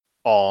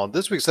On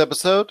this week's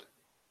episode,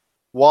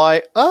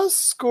 why Us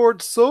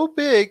scored so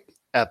big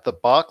at the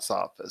box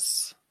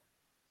office.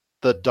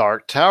 The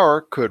Dark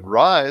Tower could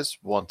rise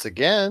once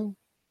again.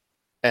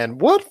 And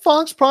what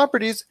Fox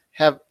properties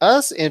have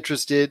us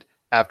interested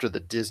after the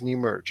Disney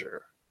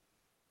merger?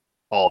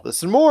 All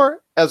this and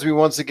more as we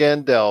once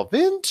again delve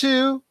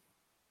into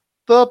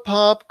the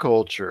pop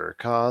culture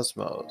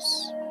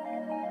cosmos.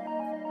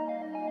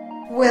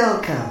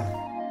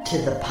 Welcome to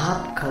the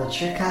Pop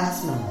Culture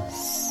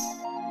Cosmos.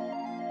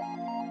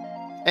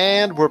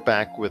 And we're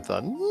back with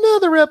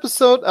another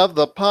episode of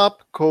the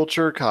Pop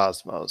Culture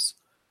Cosmos.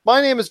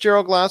 My name is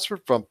Gerald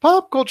Glassford from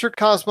Pop Culture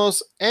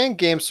Cosmos and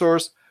Game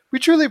Source. We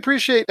truly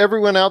appreciate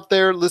everyone out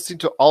there listening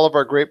to all of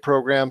our great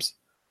programs.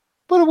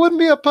 But it wouldn't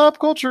be a Pop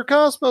Culture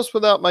Cosmos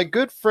without my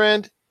good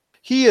friend.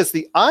 He is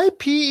the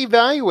IP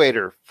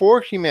evaluator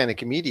for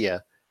Humanica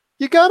Media.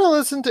 You gotta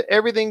listen to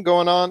everything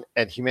going on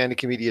at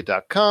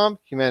humanicamedia.com,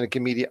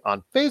 Humanica Media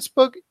on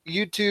Facebook,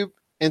 YouTube,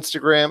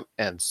 Instagram,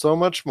 and so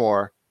much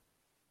more.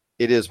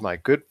 It is my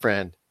good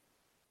friend.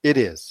 It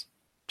is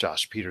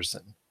Josh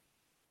Peterson.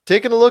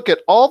 Taking a look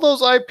at all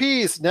those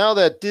IPs now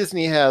that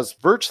Disney has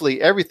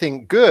virtually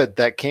everything good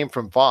that came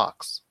from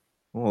Fox.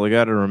 Well, I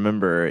got to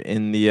remember,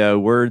 in the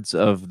words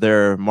of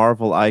their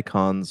Marvel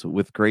icons,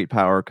 with great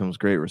power comes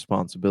great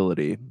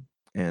responsibility.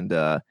 And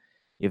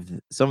if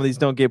some of these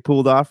don't get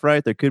pulled off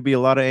right, there could be a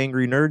lot of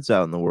angry nerds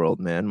out in the world,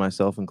 man,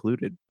 myself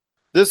included.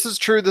 This is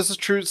true. This is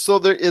true. So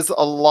there is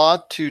a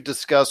lot to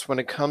discuss when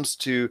it comes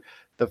to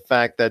the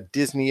fact that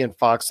Disney and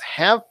Fox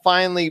have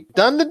finally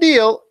done the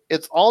deal.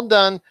 It's all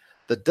done.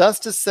 The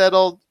dust is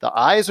settled. The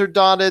I's are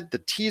dotted. The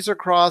T's are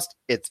crossed.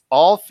 It's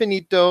all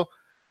finito.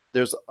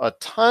 There's a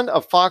ton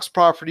of Fox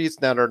properties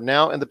that are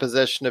now in the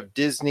possession of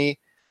Disney.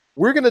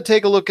 We're going to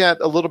take a look at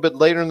a little bit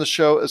later in the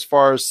show as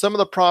far as some of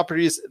the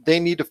properties they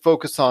need to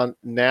focus on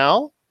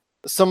now,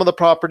 some of the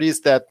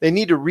properties that they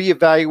need to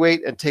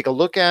reevaluate and take a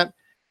look at,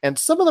 and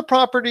some of the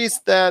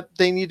properties that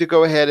they need to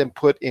go ahead and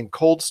put in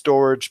cold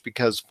storage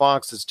because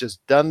Fox has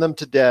just done them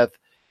to death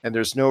and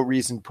there's no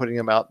reason putting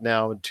them out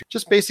now into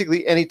just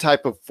basically any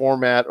type of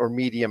format or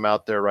medium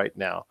out there right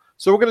now.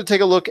 So we're going to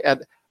take a look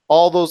at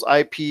all those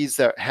IPs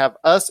that have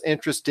us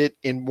interested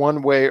in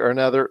one way or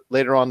another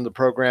later on in the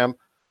program.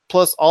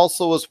 Plus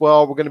also as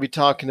well, we're going to be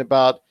talking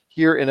about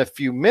here in a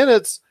few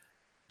minutes,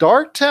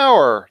 Dark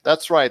Tower.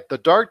 That's right. The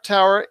Dark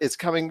Tower is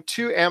coming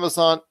to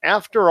Amazon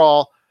after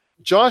all.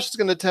 Josh is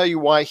going to tell you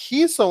why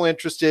he's so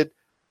interested.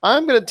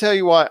 I'm going to tell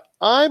you why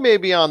I may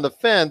be on the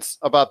fence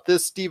about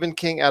this Stephen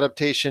King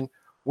adaptation.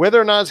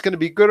 Whether or not it's going to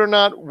be good or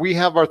not, we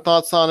have our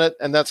thoughts on it,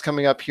 and that's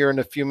coming up here in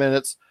a few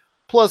minutes.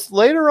 Plus,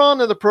 later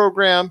on in the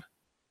program,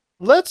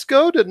 let's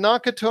go to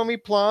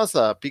Nakatomi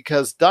Plaza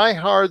because Die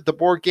Hard, the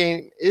board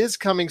game, is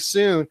coming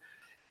soon.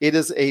 It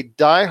is a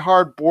Die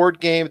Hard board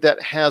game that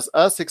has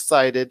us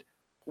excited.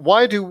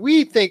 Why do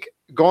we think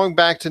going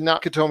back to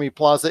Nakatomi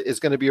Plaza is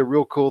going to be a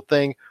real cool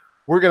thing?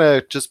 We're going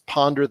to just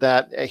ponder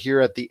that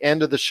here at the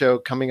end of the show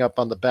coming up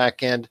on the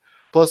back end.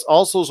 Plus,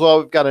 also as well,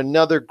 we've got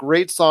another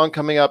great song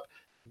coming up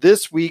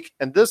this week,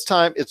 and this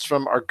time it's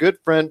from our good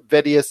friend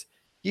Vedius.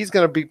 He's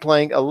going to be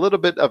playing a little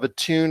bit of a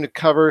tune to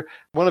cover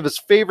one of his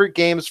favorite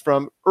games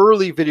from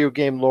early video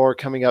game lore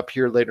coming up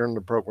here later in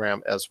the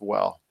program as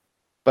well.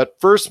 But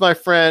first, my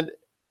friend,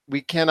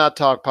 we cannot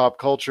talk pop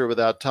culture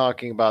without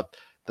talking about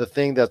the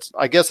thing that's,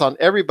 I guess, on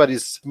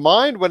everybody's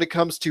mind when it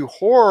comes to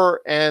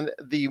horror and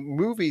the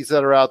movies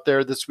that are out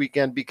there this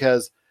weekend,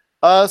 because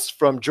Us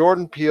from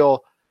Jordan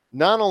Peele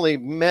not only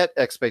met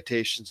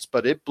expectations,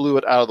 but it blew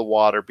it out of the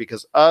water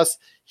because Us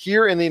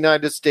here in the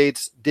United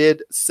States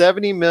did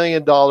 $70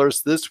 million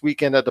this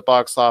weekend at the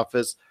box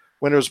office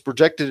when it was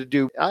projected to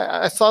do,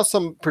 I saw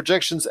some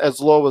projections as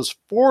low as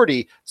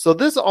 40. So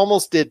this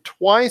almost did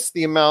twice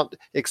the amount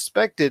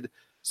expected.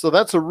 So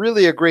that's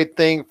really a great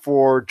thing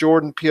for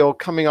Jordan Peele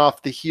coming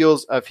off the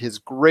heels of his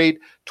great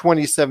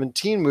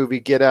 2017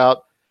 movie, Get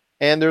Out.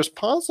 And there's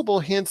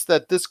possible hints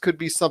that this could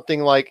be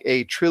something like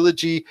a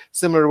trilogy,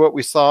 similar to what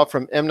we saw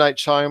from M. Night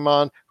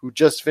Shyamalan, who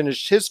just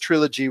finished his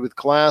trilogy with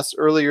Glass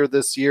earlier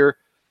this year.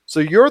 So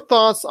your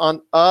thoughts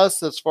on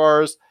Us as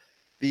far as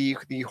the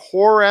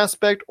horror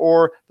aspect,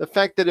 or the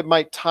fact that it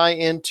might tie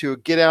into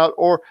Get Out,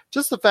 or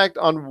just the fact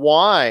on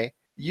why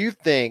you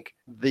think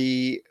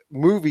the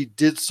movie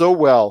did so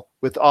well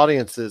with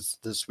audiences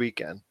this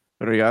weekend?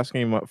 But are you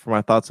asking for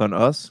my thoughts on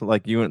Us,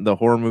 like you, the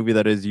horror movie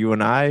that is You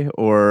and I,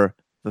 or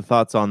the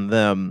thoughts on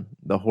Them,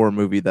 the horror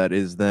movie that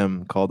is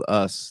Them called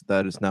Us,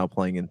 that is now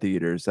playing in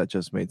theaters, that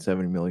just made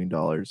 $70 million?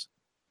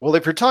 Well,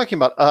 if you're talking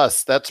about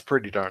Us, that's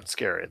pretty darn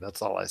scary.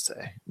 That's all I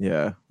say.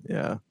 Yeah.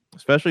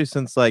 Especially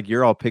since like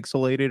you're all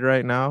pixelated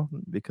right now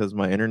because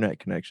my internet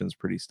connection is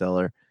pretty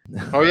stellar.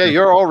 Oh yeah,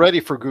 you're all ready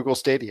for Google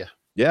Stadia.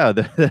 Yeah,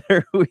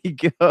 there we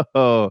go.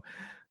 Oh,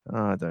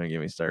 don't get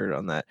me started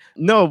on that.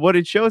 No, what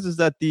it shows is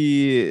that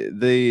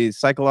the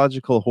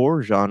psychological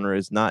horror genre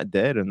is not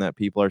dead, and that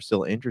people are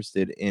still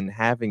interested in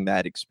having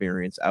that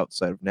experience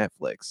outside of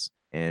Netflix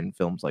and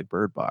films like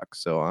Bird Box.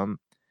 So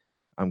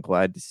I'm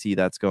glad to see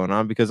that's going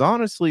on, because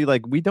honestly,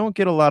 like, we don't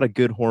get a lot of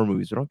good horror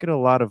movies. We don't get a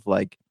lot of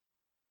like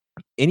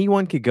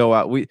anyone could go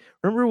out. We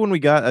remember when we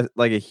got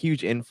like a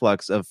huge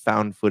influx of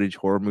found footage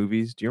horror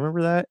movies. Do you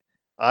remember that?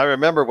 I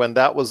remember when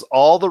that was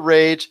all the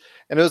rage,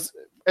 and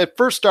it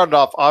first started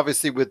off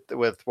obviously with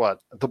what,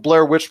 the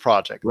Blair Witch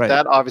Project. Right.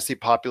 That obviously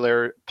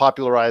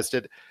popularized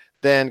it.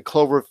 Then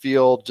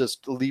Cloverfield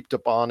just leaped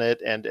upon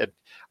it, and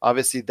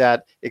obviously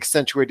that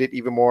accentuated it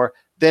even more.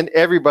 Then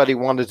everybody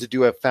wanted to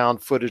do a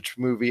found footage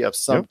movie of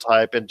some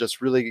type and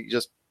just really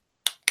just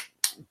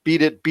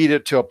beat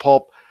it to a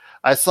pulp.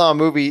 I saw a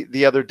movie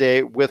the other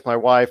day with my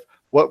wife,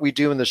 What We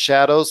Do in the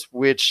Shadows,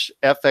 which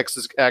FX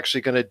is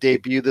actually going to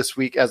debut this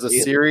week as a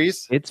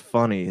series. It's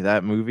funny.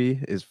 That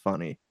movie is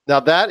funny. Now,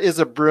 that is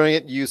a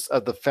brilliant use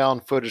of the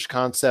found footage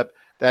concept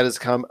that has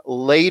come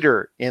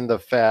later in the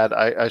fad,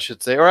 I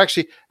should say, or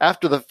actually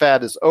after the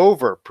fad is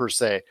over, per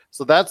se.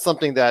 So that's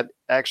something that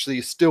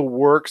actually still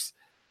works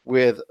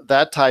with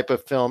that type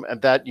of film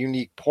and that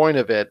unique point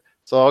of it.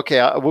 So, okay,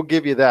 I will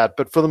give you that.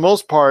 But for the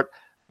most part,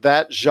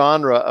 that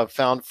genre of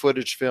found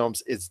footage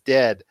films is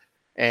dead.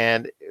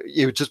 And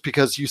just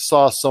because you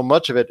saw so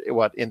much of it,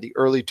 in the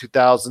early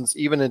 2000s,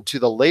 even into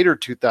the later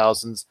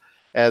 2000s,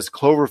 as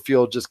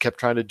Cloverfield just kept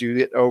trying to do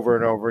it over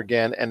and over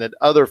again, and then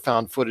other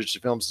found footage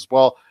films as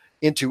well,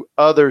 into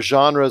other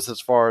genres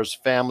as far as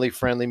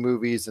family-friendly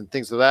movies and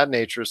things of that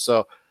nature.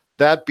 So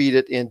that beat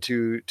it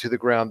into the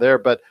ground there.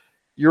 But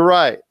you're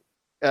right.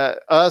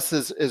 Us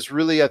is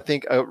really, I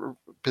think,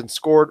 been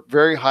scored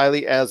very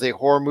highly as a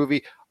horror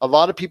movie. A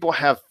lot of people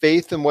have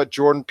faith in what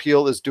Jordan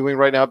Peele is doing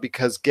right now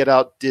because Get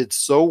Out did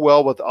so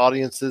well with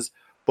audiences,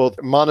 both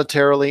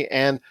monetarily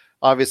and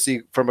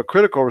obviously from a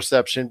critical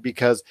reception,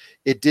 because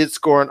it did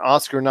score an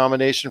Oscar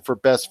nomination for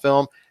Best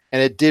Film,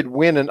 and it did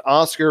win an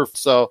Oscar.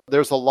 So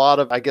there's a lot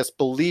of, I guess,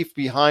 belief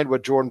behind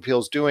what Jordan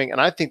Peele's doing, and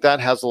I think that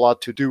has a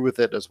lot to do with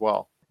it as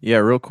well. Yeah,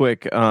 real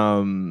quick.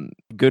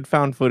 Good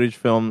found footage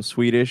film,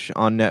 Swedish,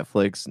 on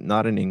Netflix,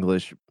 not in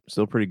English,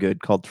 still pretty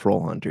good, called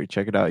Troll Hunter.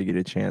 Check it out. You get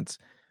a chance.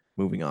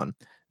 Moving on.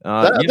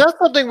 That's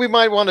something we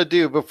might want to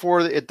do before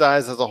it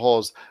dies as a whole.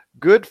 Is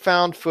good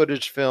found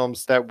footage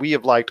films that we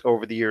have liked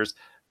over the years.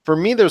 For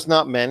me, there's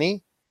not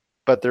many,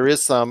 but there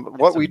is some.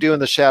 What We Do in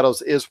the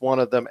Shadows is one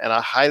of them, and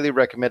I highly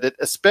recommend it,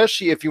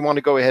 especially if you want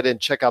to go ahead and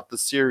check out the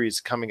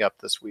series coming up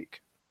this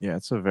week. Yeah,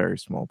 it's a very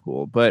small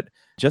pool, but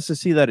just to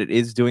see that it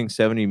is doing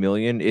 70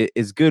 million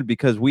is good,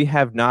 because we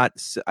have not,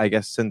 I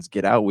guess, since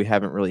Get Out, we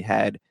haven't really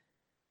had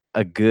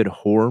a good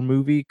horror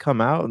movie come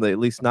out, at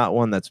least not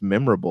one that's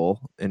memorable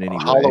in any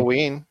way.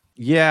 Halloween.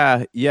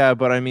 Yeah,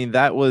 but I mean,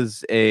 that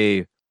was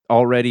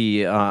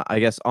already I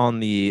guess on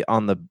the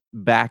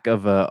back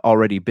of a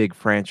already big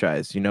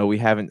franchise. We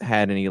haven't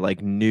had any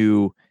like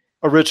new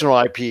original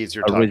IPs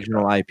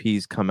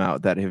IPs come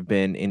out that have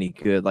been any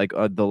good. Like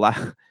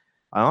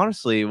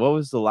honestly, what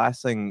was the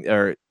last thing?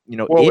 Or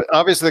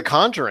obviously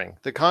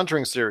the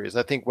Conjuring series.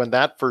 I think when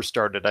that first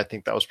started, I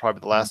think that was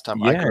probably the last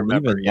time I can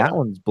remember. Even that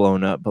one's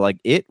blown up, but like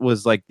it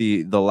was like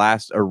the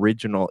last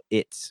original.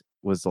 It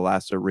was the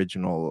last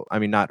original. I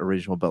mean, not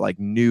original, but like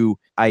new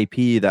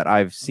IP that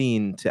I've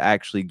seen to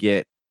actually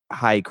get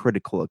high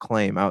critical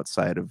acclaim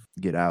outside of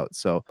Get Out.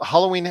 So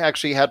Halloween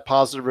actually had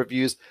positive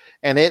reviews,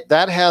 and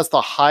that has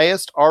the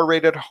highest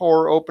R-rated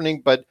horror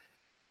opening, but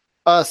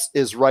Us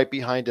is right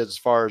behind it as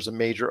far as a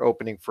major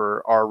opening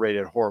for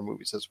R-rated horror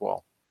movies as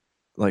well.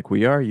 Like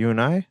We Are, You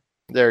and I?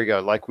 There you go.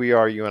 Like We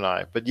Are, You and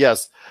I. But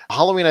yes,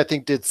 Halloween, I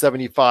think, did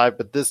 75,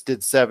 but this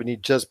did 70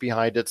 just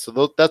behind it.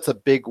 So that's a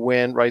big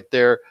win right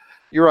there.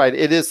 You're right.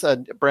 It is a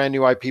brand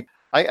new IP.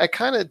 I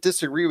kind of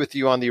disagree with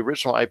you on the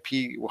original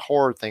IP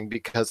horror thing,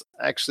 because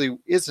actually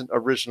isn't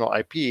original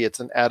IP.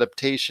 It's an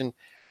adaptation,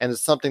 and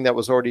it's something that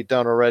was already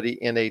done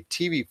already in a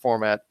TV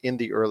format in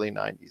the early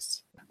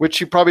 90s,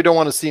 which you probably don't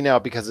want to see now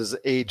because it's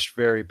aged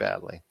very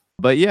badly.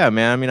 But yeah,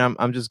 man, I mean,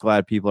 I'm just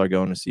glad people are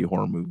going to see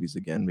horror movies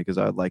again, because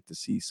I'd like to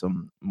see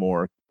some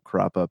more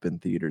crop up in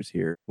theaters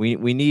here. We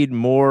need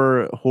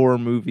more horror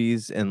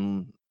movies.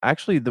 And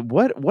actually,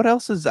 what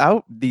else is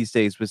out these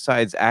days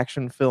besides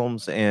action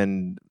films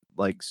and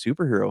like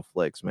superhero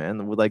flicks,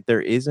 man? Like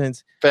there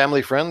isn't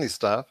family friendly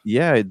stuff.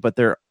 Yeah, but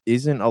there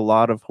isn't a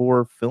lot of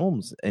horror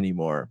films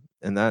anymore,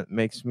 and that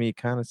makes me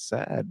kind of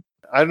sad.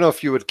 I don't know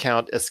if you would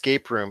count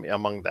Escape Room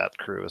among that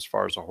crew as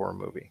far as a horror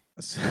movie.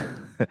 Is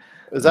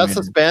that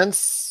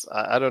suspense?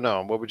 I don't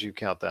know. What would you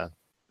count that?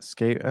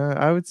 Escape.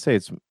 I would say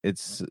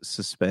it's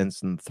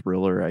suspense and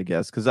thriller, I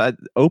guess. Because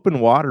Open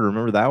Water,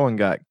 remember that one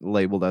got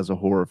labeled as a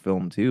horror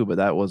film too, but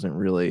that wasn't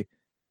really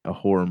a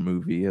horror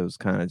movie. It was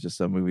kind of just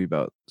a movie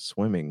about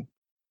swimming.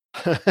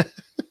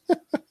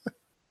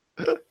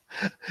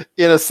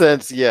 In a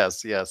sense,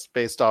 yes,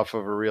 based off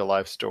of a real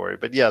life story.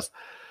 But yes,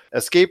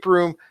 Escape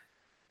Room.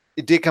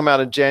 It did come out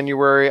in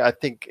January. I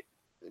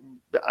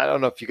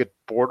don't know if you could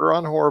border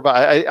on horror, but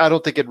I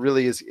don't think it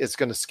really is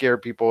going to scare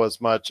people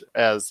as much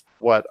as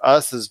what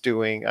Us is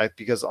doing,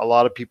 because a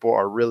lot of people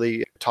are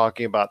really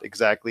talking about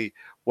exactly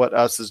what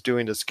Us is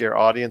doing to scare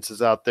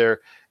audiences out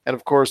there. And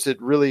of course,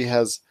 it really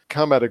has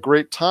come at a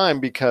great time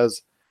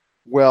because,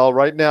 well,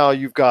 right now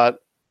you've got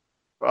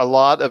a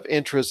lot of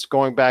interest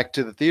going back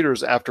to the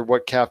theaters after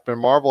what Captain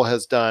Marvel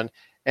has done.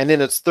 And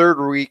in its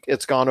third week,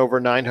 it's gone over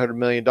 $900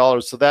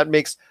 million. So that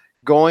makes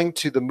going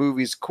to the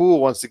movies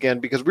cool once again,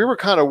 because we were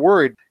kind of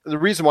worried. The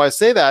reason why I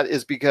say that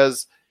is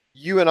because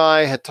you and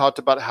I had talked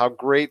about how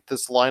great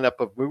this lineup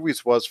of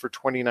movies was for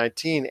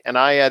 2019. And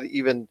I had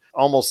even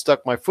almost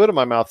stuck my foot in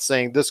my mouth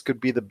saying this could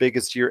be the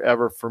biggest year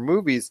ever for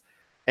movies.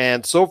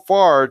 And so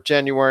far,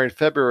 January and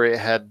February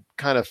had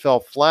kind of fell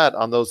flat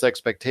on those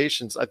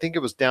expectations. I think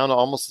it was down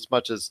almost as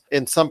much as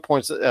in some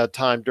points at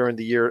time during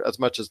the year, as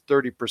much as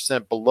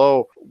 30%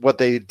 below what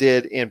they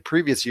did in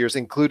previous years,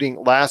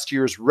 including last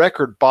year's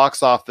record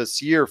box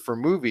office year for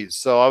movies.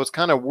 So I was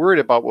kind of worried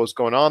about what was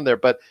going on there,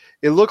 but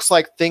it looks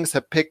like things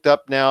have picked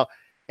up now.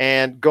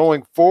 And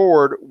going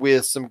forward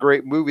with some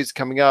great movies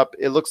coming up,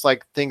 it looks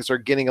like things are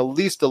getting at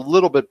least a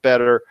little bit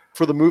better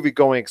for the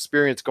movie-going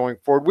experience going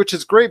forward, which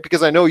is great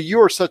because I know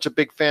you're such a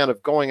big fan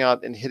of going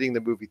out and hitting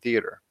the movie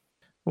theater.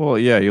 Well,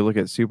 yeah, you look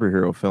at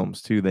superhero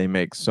films too. They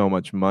make so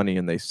much money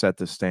and they set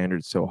the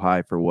standard so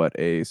high for what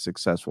a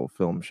successful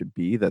film should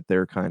be that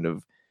they're kind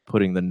of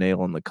putting the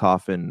nail in the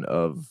coffin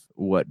of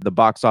what the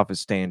box office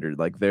standard.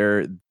 Like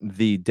they're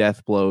the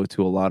death blow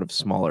to a lot of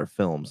smaller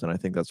films. And I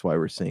think that's why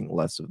we're seeing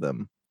less of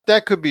them.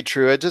 That could be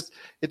true. It just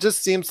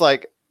seems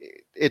like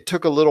it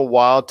took a little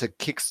while to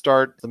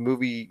kickstart the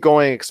movie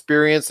going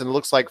experience. And it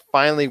looks like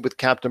finally with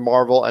Captain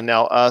Marvel and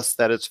now Us,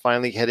 that it's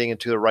finally heading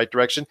into the right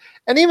direction.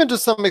 And even to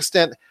some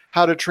extent,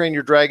 How to Train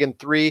Your Dragon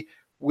 3,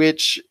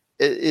 which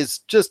is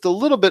just a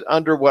little bit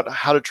under what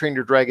How to Train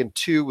Your Dragon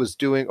 2 was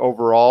doing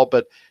overall,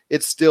 but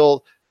it's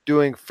still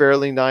doing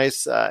fairly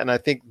nice. And I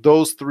think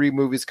those three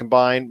movies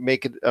combined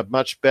make it a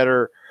much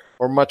better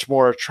or much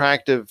more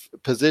attractive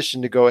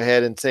position to go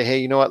ahead and say, hey,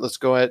 you know what, let's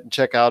go ahead and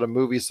check out a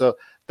movie. So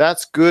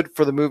that's good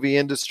for the movie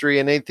industry,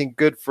 and anything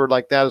good for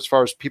like that as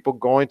far as people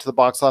going to the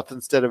box office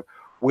instead of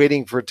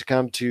waiting for it to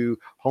come to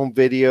home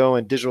video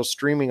and digital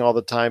streaming all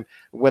the time.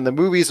 When the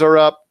movies are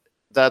up,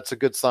 that's a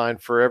good sign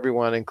for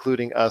everyone,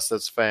 including us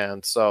as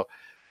fans. So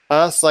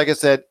Us, like I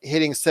said,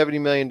 hitting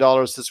 $70 million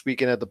this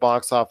weekend at the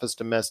box office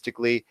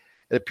domestically.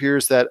 It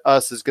appears that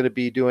Us is going to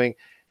be doing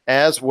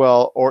as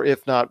well, or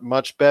if not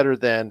much better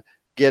than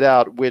Get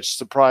Out, which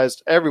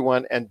surprised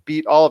everyone and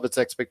beat all of its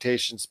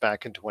expectations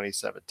back in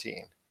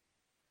 2017.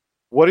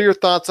 What are your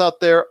thoughts out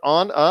there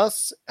on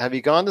Us? Have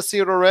you gone to see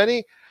it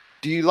already?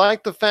 Do you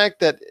like the fact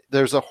that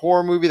there's a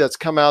horror movie that's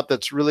come out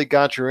that's really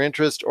got your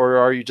interest, or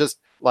are you just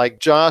like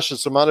Josh and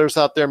some others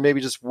out there, maybe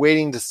just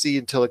waiting to see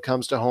until it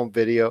comes to home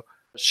video?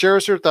 Share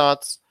us your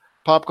thoughts.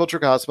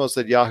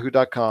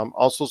 PopCultureCosmos@yahoo.com.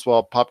 Also as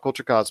well, Pop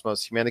Culture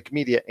Cosmos, Humanica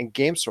Media, and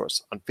Game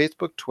Source on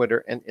Facebook,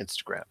 Twitter, and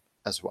Instagram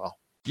as well.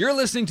 You're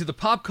listening to the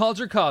Pop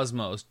Culture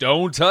Cosmos.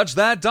 Don't touch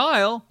that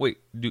dial. Wait,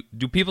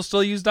 do people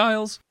still use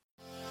dials?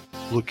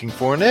 Looking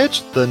for an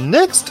edge the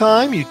next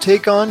time you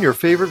take on your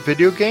favorite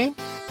video game?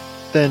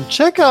 Then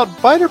check out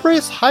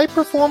Vitabrace High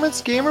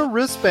Performance Gamer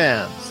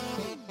Wristbands.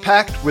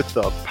 Packed with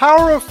the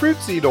power of fruit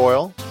seed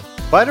oil,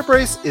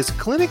 Vitabrace is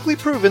clinically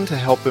proven to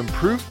help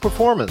improve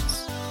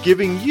performance,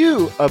 giving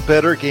you a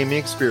better gaming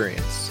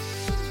experience.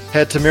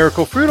 Head to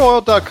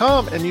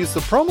miraclefruitoil.com and use the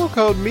promo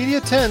code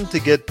MEDIA10 to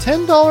get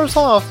 $10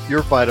 off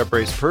your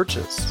Vitabrace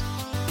purchase.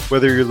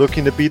 Whether you're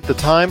looking to beat the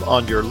time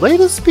on your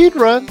latest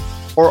speedrun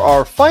or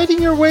are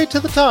fighting your way to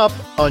the top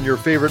on your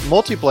favorite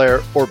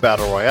multiplayer or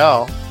battle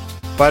royale,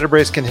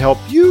 Vitabrace can help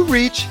you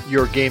reach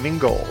your gaming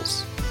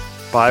goals.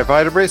 Buy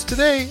Vitabrace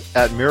today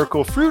at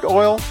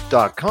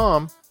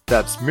miraclefruitoil.com.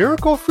 That's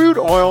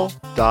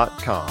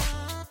miraclefruitoil.com.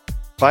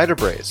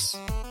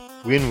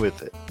 Vitabrace. Win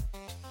with it.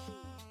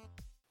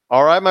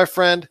 All right, my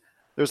friend.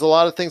 There's a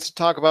lot of things to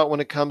talk about when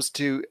it comes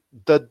to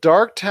The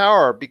Dark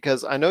Tower,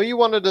 because I know you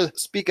wanted to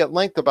speak at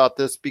length about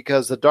this,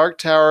 because The Dark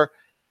Tower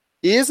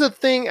is a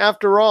thing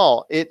after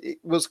all. It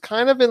was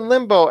kind of in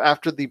limbo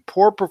after the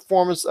poor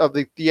performance of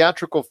the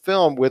theatrical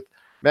film with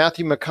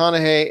Matthew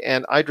McConaughey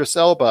and Idris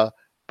Elba,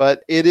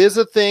 but it is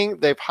a thing.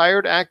 They've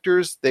hired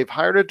actors, they've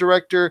hired a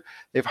director,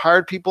 they've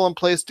hired people in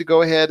place to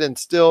go ahead and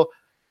still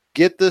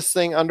get this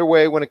thing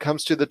underway when it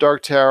comes to The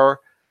Dark Tower.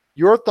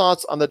 Your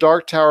thoughts on The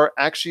Dark Tower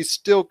actually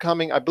still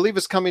coming? I believe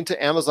it's coming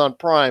to Amazon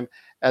Prime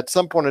at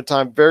some point in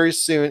time very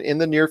soon in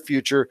the near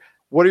future.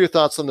 What are your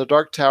thoughts on The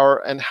Dark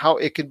Tower and how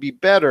it can be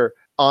better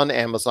on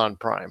Amazon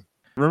Prime?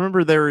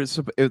 Remember, they're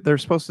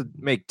supposed to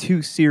make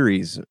two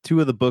series. Two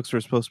of the books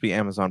were supposed to be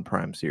Amazon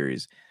Prime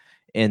series.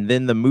 And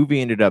then the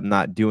movie ended up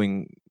not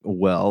doing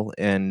well,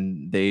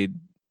 and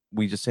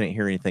we just didn't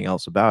hear anything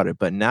else about it.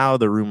 But now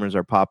the rumors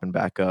are popping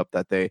back up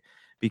that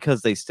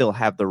because they still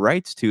have the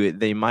rights to it,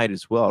 they might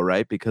as well,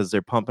 right? Because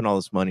they're pumping all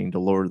this money into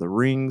Lord of the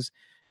Rings,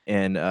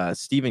 and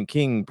Stephen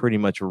King pretty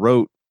much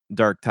wrote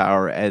Dark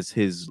Tower as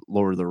his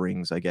Lord of the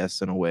Rings, I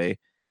guess, in a way.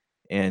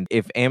 And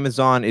if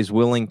Amazon is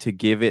willing to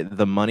give it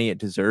the money it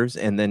deserves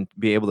and then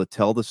be able to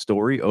tell the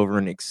story over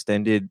an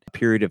extended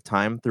period of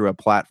time through a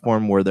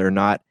platform where they're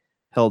not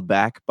held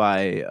back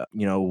by,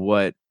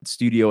 what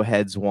studio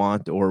heads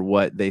want or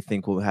what they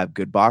think will have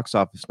good box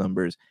office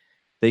numbers,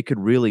 they could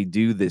really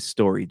do this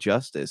story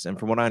justice. And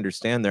from what I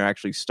understand, they're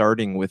actually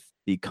starting with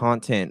the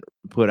content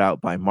put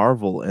out by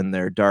Marvel in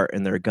their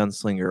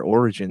Gunslinger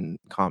Origin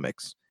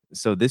comics.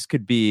 So this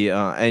could be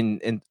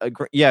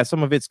yeah,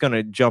 some of it's going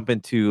to jump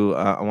into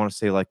I want to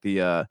say like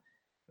the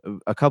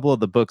a couple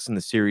of the books in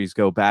the series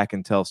go back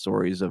and tell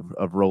stories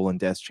of Roland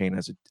Deschain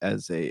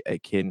as a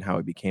kid and how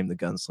he became the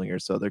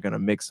gunslinger. So they're going to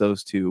mix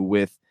those two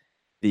with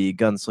the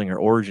Gunslinger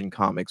origin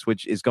comics,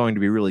 which is going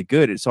to be really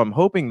good. So I'm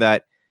hoping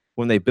that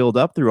when they build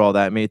up through all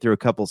that, made through a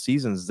couple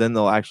seasons, then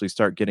they'll actually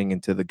start getting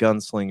into the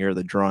Gunslinger,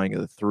 the drawing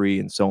of the three,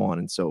 and so on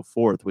and so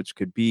forth, which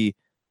could be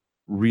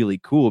really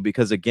cool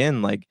because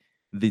again, like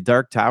the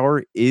Dark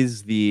Tower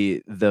is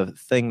the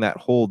thing that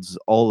holds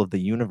all of the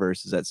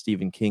universes that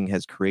Stephen King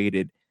has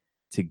created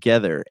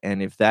together.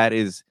 And if that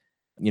is,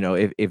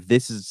 if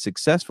this is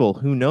successful,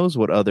 who knows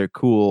what other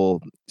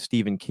cool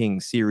Stephen King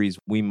series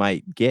we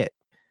might get.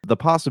 The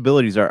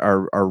possibilities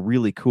are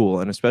really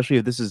cool, and especially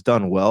if this is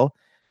done well,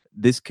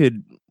 this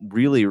could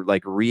really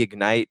like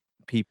reignite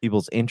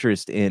people's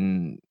interest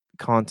in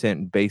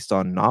content based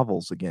on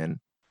novels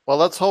again. Well,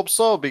 let's hope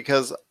so,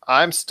 because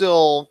I'm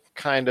still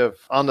kind of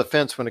on the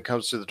fence when it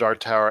comes to the Dark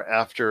Tower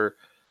after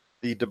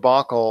the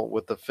debacle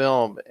with the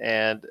film.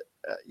 And,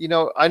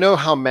 I know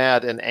how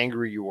mad and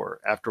angry you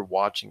were after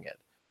watching it.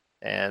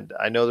 And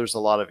I know there's a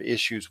lot of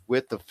issues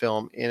with the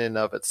film in and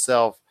of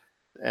itself.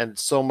 And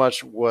so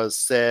much was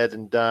said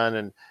and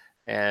done.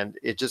 And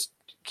it just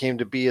came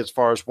to be as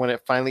far as when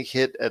it finally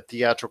hit a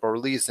theatrical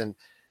release. And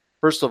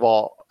first of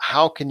all,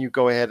 how can you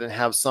go ahead and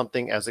have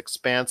something as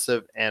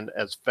expansive and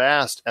as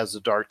vast as the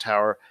Dark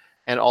Tower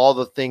and all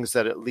the things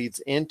that it leads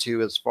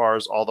into as far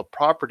as all the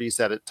properties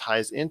that it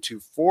ties into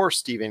for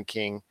Stephen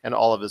King and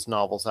all of his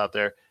novels out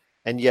there,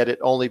 and yet it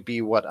only be,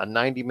 a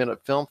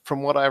 90-minute film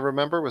from what I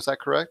remember? Was that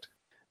correct?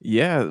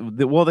 Yeah,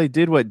 well, they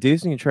did what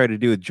Disney tried to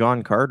do with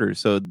John Carter.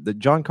 So the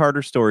John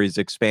Carter stories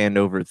expand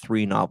over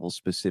 3 novels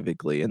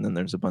specifically, and then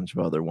there's a bunch of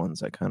other ones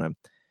that kind of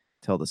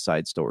tell the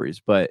side stories.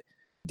 But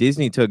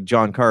Disney took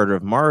John Carter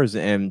of Mars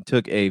and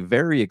took a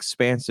very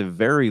expansive,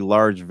 very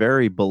large,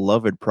 very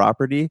beloved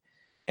property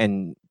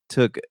and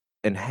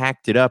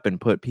hacked it up and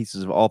put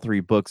pieces of all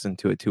 3 books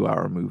into a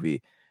 2-hour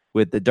movie.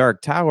 With the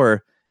Dark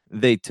Tower,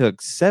 they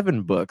took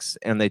 7 books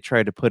and they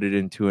tried to put it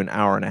into an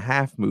hour and a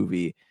half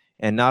movie.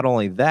 And not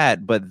only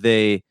that, but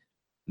a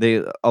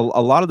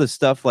lot of the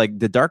stuff like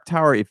the Dark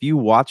Tower, if you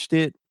watched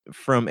it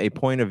from a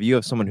point of view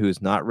of someone who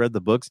has not read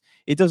the books,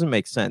 it doesn't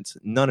make sense.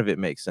 None of it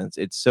makes sense.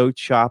 It's so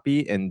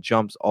choppy and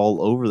jumps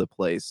all over the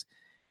place.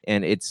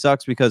 And it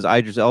sucks because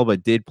Idris Elba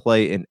did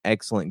play an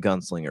excellent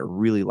gunslinger.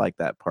 Really like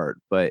that part,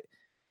 but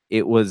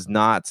it was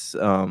not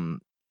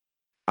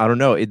I don't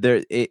know. It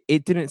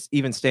didn't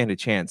even stand a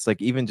chance.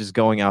 Like even just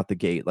going out the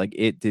gate, like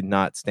it did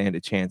not stand a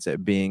chance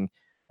at being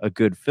a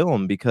good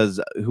film,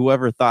 because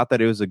whoever thought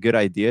that it was a good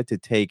idea to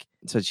take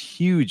such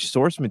huge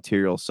source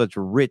material, such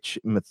rich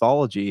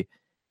mythology,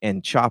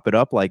 and chop it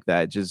up like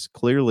that just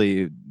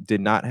clearly did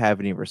not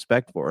have any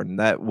respect for it. And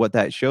what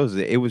that shows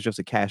is it was just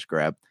a cash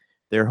grab.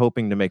 They're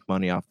hoping to make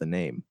money off the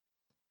name.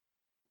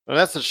 And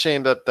that's a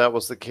shame that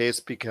was the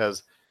case,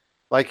 because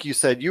like you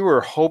said, you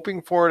were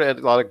hoping for it, and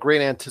a lot of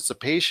great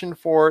anticipation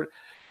for it.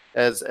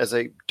 As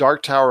a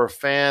Dark Tower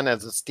fan,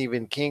 as a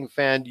Stephen King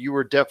fan, you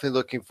were definitely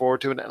looking forward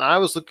to it. And I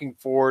was looking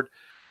forward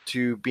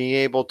to being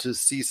able to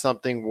see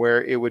something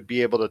where it would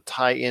be able to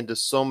tie into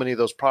so many of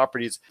those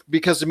properties.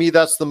 Because to me,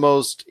 that's the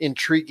most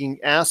intriguing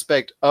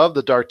aspect of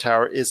the Dark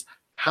Tower, is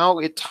how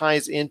it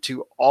ties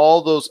into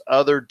all those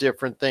other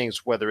different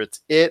things, whether it's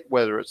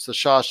whether it's the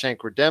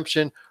Shawshank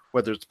Redemption,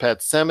 whether it's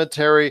Pet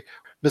Sematary,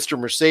 Mr.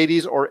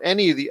 Mercedes, or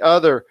any of the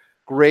other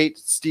great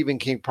Stephen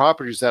King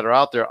properties that are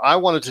out there. I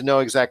wanted to know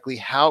exactly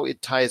how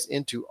it ties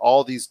into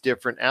all these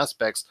different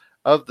aspects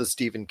of the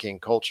Stephen King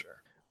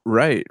culture.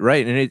 Right.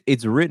 And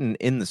it's written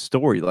in the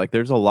story. Like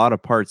there's a lot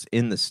of parts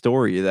in the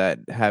story that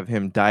have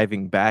him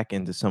diving back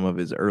into some of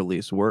his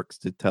earliest works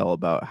to tell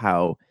about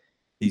how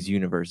these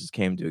universes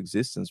came to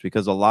existence,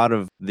 because a lot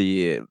of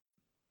the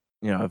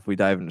if we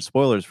dive into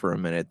spoilers for a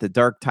minute, the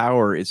Dark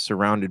Tower is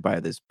surrounded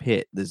by this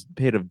pit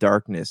of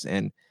darkness.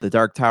 And the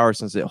Dark Tower,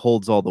 since it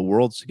holds all the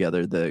worlds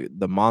together,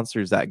 the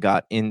monsters that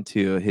got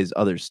into his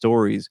other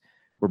stories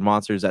were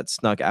monsters that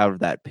snuck out of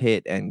that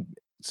pit and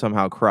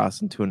somehow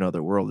crossed into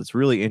another world. It's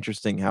really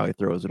interesting how he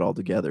throws it all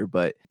together.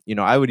 But,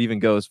 I would even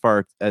go as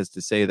far as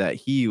to say that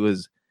he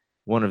was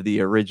one of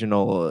the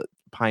original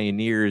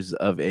pioneers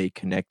of a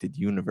connected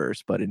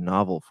universe, but in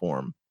novel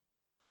form.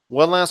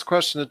 One last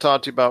question to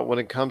talk to you about when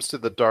it comes to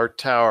the Dark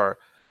Tower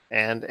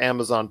and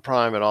Amazon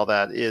Prime and all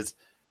that is,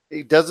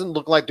 it doesn't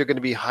look like they're going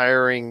to be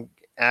hiring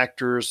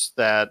actors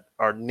that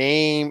are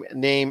name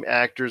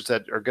actors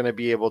that are going to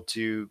be able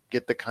to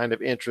get the kind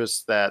of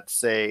interest that,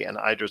 say, an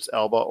Idris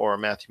Elba or a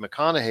Matthew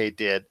McConaughey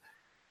did.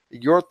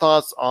 Your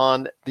thoughts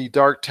on the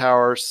Dark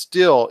Tower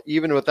still,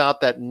 even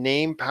without that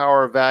name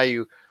power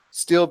value,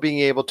 still being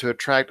able to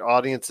attract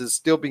audiences,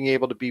 still being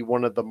able to be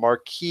one of the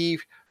marquee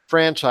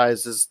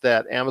franchises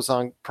that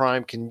Amazon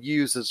Prime can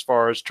use as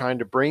far as trying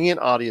to bring in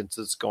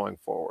audiences going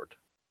forward?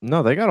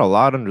 No, they got a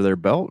lot under their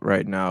belt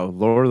right now.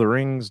 Lord of the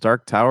Rings,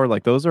 Dark Tower,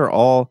 like those are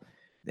all.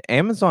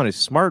 Amazon is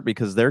smart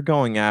because they're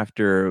going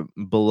after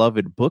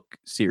beloved book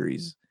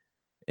series.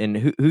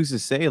 And who's to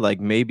say, like,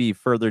 maybe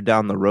further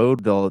down the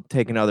road, they'll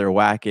take another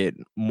whack at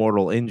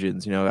Mortal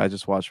Engines. I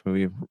just watched a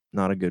movie,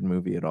 not a good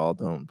movie at all.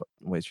 Don't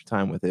waste your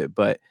time with it.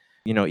 But,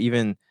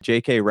 even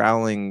J.K.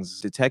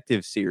 Rowling's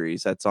detective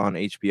series that's on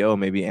HBO,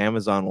 maybe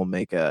Amazon will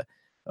make a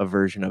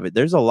version of it.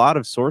 There's a lot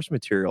of source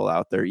material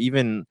out there.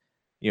 Even,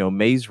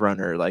 Maze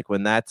Runner, like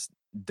when that's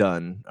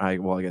done, I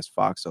guess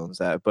Fox owns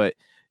that. But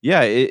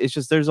yeah, it's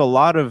just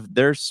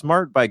they're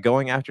smart by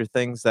going after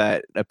things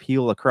that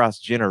appeal across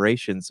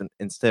generations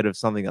instead of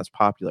something that's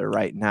popular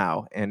right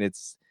now. And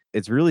it's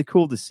really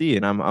cool to see.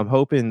 And I'm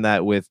hoping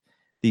that with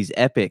these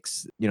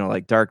epics,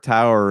 like Dark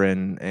Tower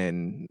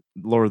and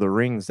Lord of the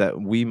Rings, that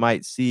we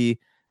might see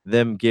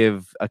them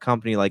give a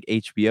company like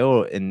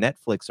HBO and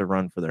Netflix a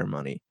run for their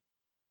money.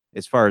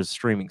 As far as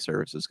streaming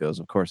services goes,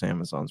 of course,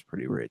 Amazon's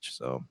pretty rich.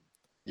 So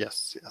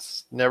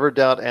Yes. Never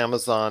doubt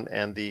Amazon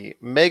and the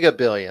mega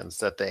billions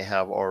that they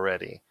have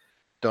already.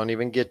 Don't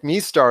even get me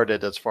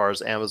started as far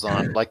as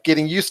Amazon, like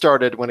getting you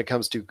started when it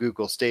comes to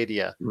Google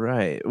Stadia.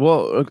 Right.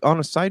 Well, on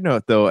a side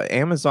note, though,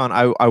 Amazon,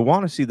 I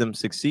want to see them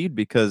succeed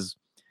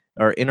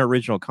in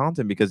original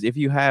content, because if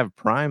you have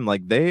Prime,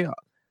 like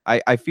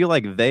I feel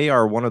like they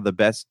are one of the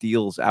best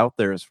deals out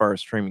there as far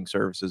as streaming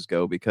services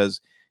go,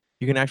 because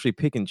you can actually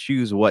pick and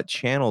choose what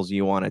channels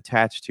you want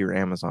attached to your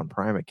Amazon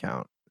Prime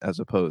account, as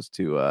opposed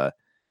to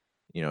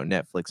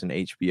Netflix and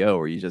HBO,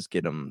 where you just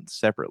get them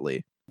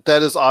separately.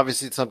 That is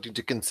obviously something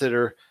to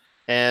consider.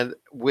 And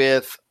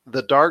with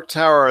the Dark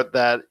Tower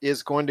that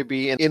is going to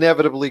be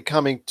inevitably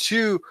coming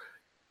to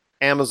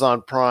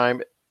Amazon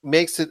Prime,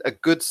 makes it a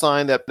good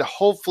sign that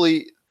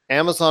hopefully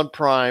Amazon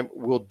Prime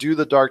will do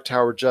the Dark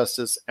Tower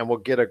justice and will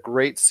get a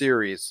great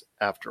series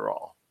after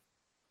all.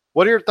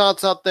 What are your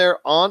thoughts out there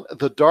on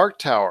the Dark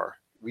Tower?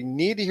 We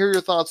need to hear your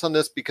thoughts on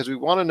this, because we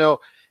want to know,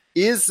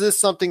 is this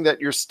something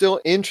that you're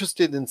still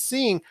interested in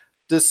seeing,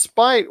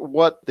 despite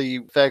what the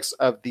effects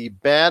of the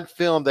bad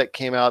film that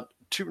came out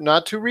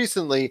not too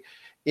recently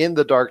in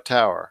the Dark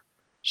Tower?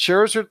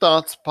 Share us your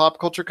thoughts,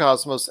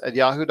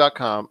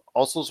 popculturecosmos@yahoo.com.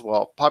 Also as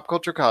well, Pop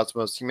Culture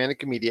Cosmos,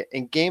 Humanica Media,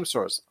 and Game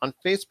Source on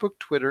Facebook,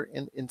 Twitter,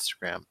 and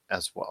Instagram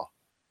as well.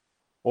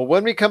 Well,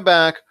 when we come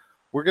back,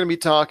 we're going to be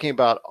talking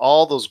about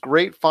all those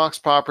great Fox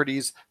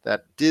properties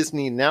that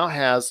Disney now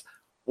has,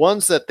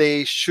 ones that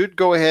they should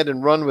go ahead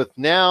and run with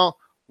now,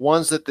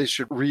 ones that they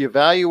should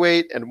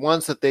reevaluate, and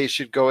ones that they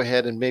should go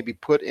ahead and maybe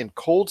put in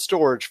cold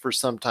storage for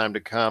some time to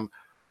come.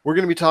 We're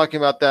going to be talking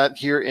about that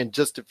here in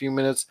just a few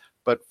minutes.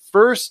 But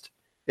first,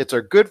 it's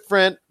our good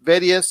friend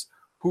Vedius,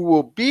 who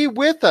will be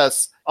with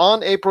us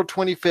on April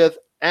 25th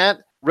at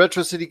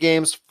Retro City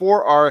Games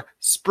for our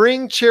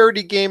spring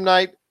charity game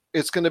night.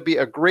 It's going to be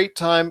a great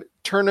time.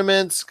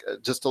 Tournaments,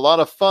 just a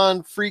lot of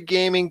fun, free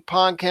gaming,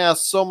 podcasts,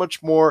 so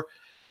much more.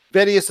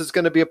 Vedius is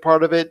going to be a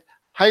part of it.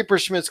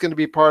 Hyperschmidt's going to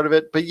be part of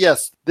it. But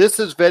yes, this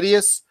is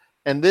Vedius,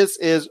 and this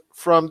is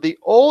from the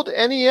old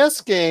NES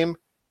game.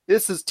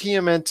 This is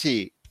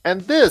TMNT,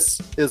 and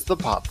this is the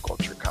Pop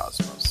Culture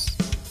Cosmos.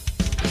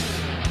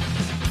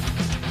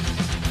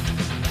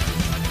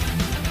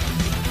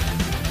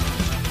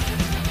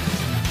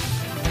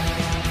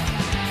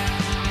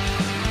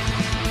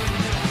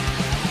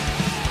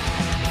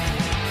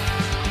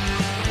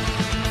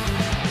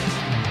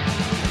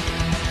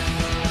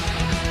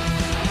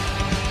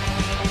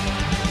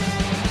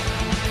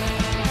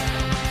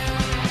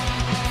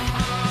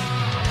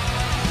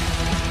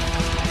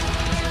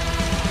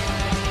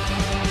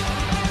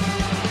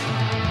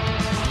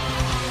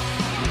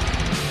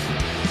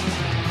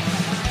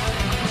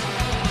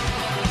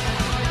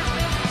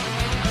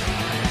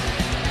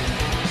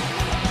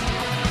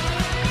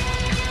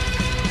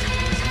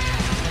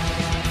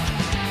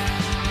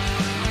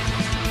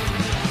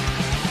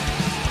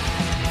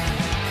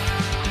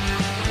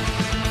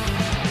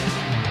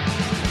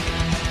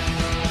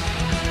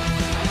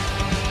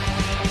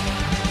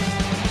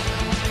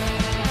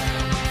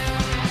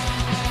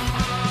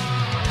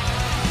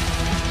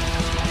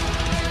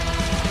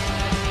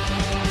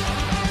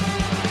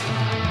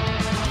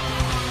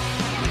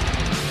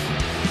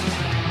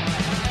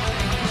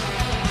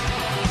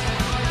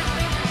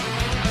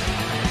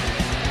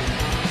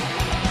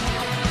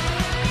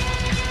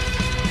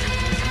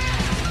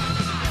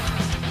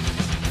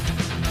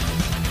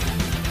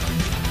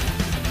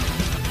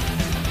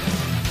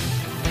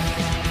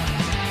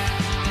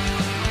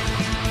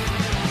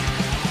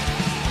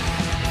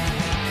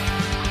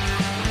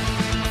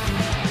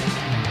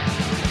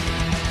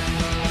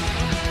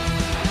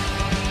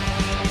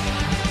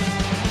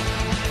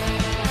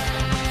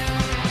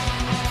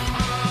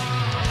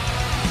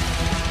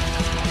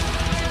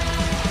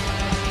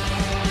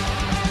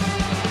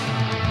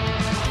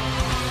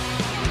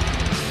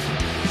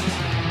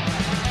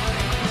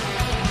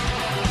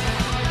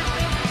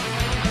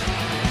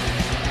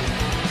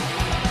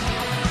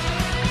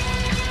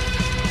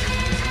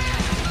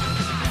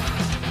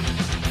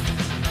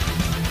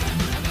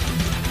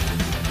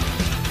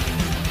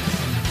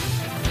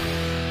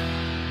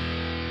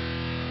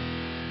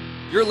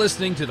 You're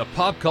listening to the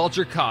Pop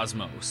Culture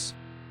Cosmos.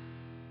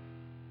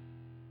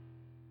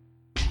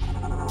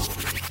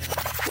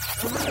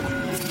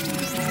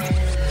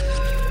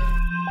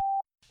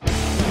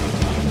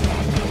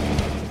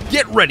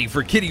 Get ready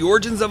for Kitty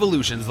Origins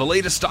Evolutions, the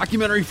latest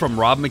documentary from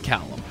Rob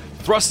McCallum.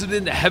 Thrusted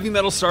into heavy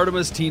metal stardom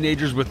as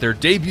teenagers with their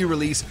debut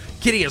release,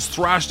 Kitty has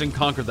thrashed and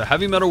conquered the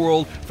heavy metal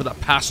world for the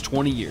past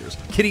 20 years.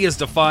 Kitty has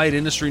defied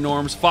industry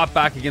norms, fought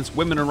back against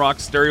women in rock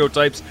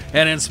stereotypes,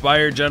 and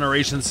inspired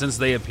generations since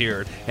they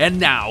appeared. And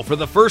now, for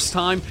the first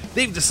time,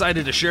 they've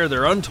decided to share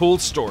their untold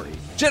story.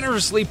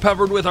 Generously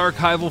peppered with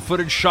archival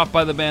footage shot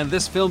by the band,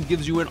 this film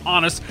gives you an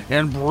honest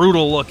and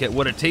brutal look at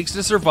what it takes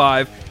to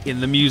survive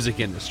in the music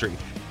industry.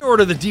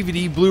 Order the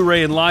DVD,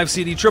 Blu-ray, and live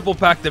CD triple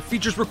pack that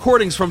features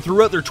recordings from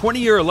throughout their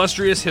 20-year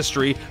illustrious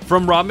history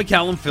from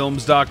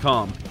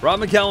RobMcCallumFilms.com.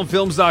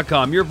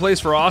 RobMcCallumFilms.com, your place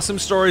for awesome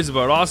stories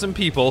about awesome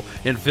people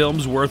and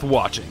films worth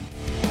watching.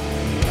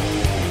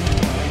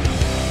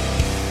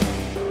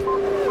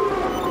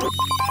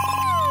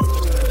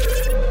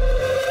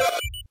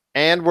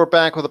 And we're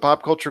back with the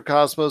Pop Culture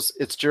Cosmos.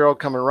 It's Gerald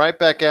coming right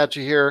back at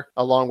you here,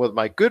 along with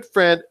my good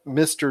friend,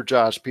 Mr.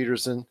 Josh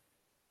Peterson.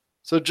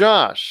 So,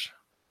 Josh,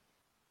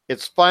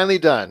 it's finally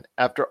done.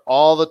 After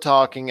all the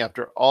talking,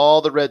 after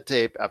all the red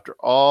tape, after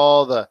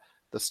all the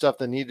stuff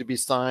that needed to be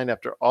signed,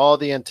 after all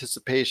the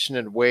anticipation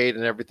and wait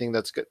and everything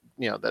that's good,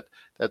 that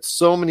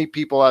so many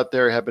people out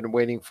there have been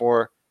waiting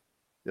for,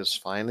 is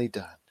finally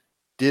done.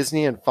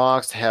 Disney and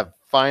Fox have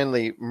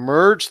finally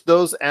merged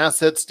those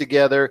assets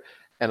together,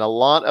 and a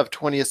lot of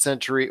 20th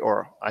century,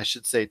 or I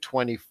should say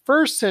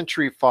 21st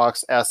century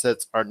Fox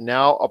assets are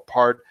now a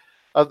part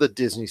of the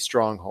Disney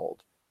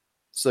stronghold.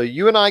 So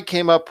you and I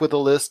came up with a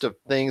list of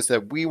things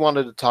that we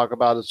wanted to talk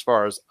about as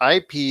far as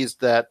IPs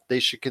that they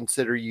should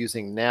consider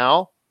using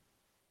now,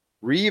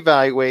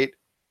 reevaluate,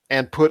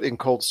 and put in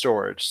cold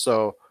storage.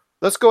 So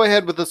let's go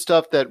ahead with the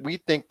stuff that we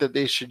think that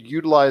they should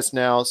utilize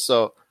now.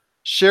 So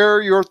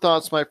share your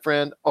thoughts, my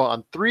friend,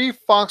 on 3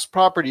 Fox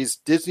properties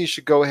Disney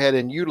should go ahead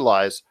and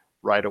utilize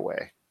right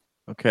away.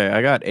 Okay,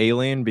 I got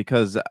Alien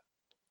because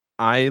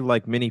I,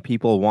 like many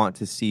people,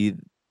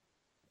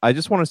 I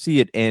just want to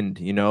see it end.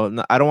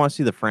 I don't want to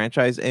see the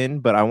franchise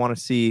end, but I want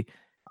to see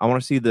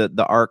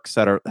the arcs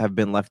that have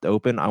been left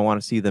open. I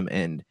want to see them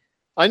end.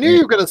 I knew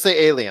you were going to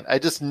say Alien. I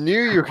just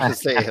knew you were going to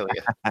say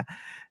Alien.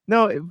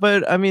 No,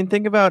 but I mean,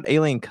 think about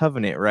Alien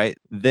Covenant, right?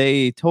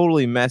 They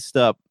totally messed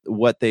up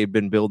what they've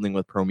been building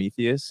with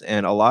Prometheus,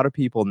 and a lot of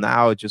people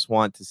now just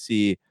want to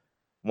see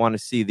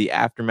the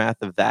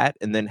aftermath of that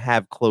and then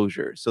have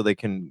closure, so they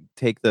can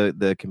take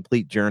the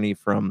complete journey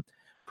from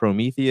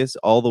Prometheus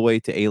all the way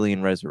to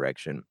Alien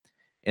Resurrection.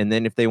 And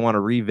then if they want to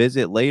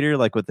revisit later,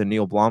 like with the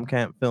Neil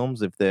Blomkamp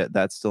films, if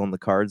that's still in the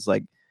cards,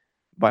 like,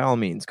 by all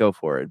means, go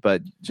for it.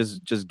 But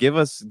just give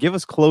us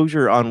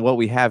closure on what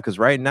we have, because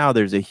right now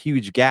there's a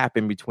huge gap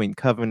in between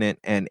Covenant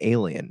and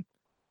Alien.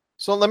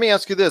 So let me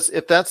ask you this.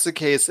 If that's the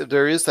case, if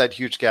there is that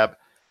huge gap,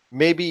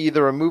 maybe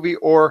either a movie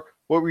or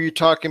what were you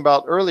talking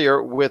about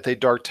earlier with a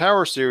Dark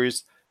Tower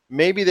series,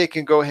 maybe they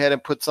can go ahead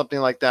and put something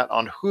like that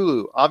on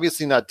Hulu.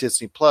 Obviously not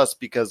Disney Plus,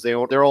 because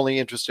they're only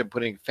interested in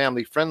putting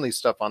family-friendly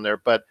stuff on there,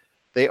 but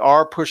they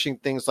are pushing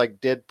things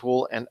like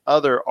Deadpool and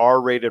other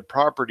R-rated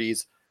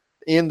properties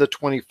in the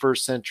 21st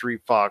Century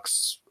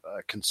Fox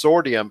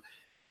consortium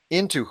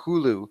into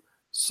Hulu.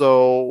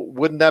 So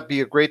wouldn't that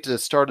be a great to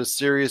start a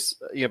series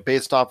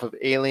based off of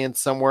Alien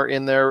somewhere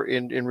in there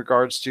in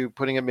regards to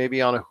putting it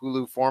maybe on a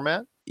Hulu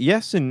format?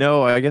 Yes and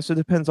no. I guess it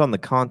depends on the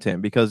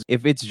content, because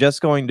if it's just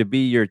going to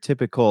be your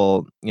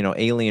typical,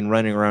 alien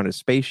running around a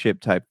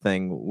spaceship type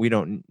thing, we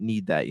don't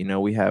need that.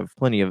 We have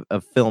plenty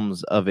of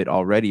films of it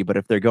already. But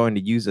if they're going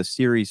to use a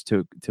series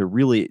to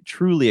really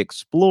truly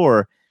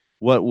explore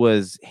what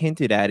was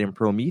hinted at in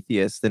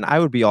Prometheus, then I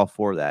would be all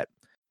for that.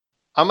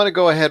 I'm going to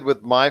go ahead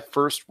with my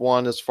first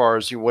one as far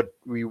as what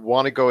we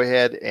want to go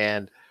ahead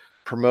and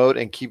promote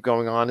and keep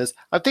going on is,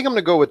 I think I'm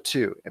going to go with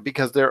 2,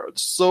 because they're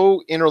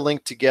so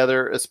interlinked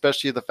together,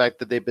 especially the fact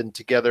that they've been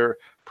together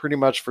pretty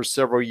much for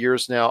several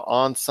years now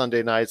on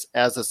Sunday nights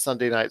as a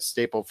Sunday night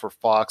staple for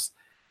Fox.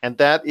 And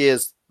that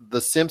is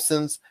The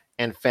Simpsons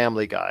and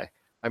Family Guy.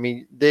 I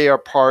mean, they are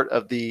part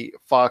of the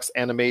Fox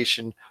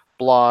animation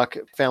block.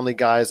 Family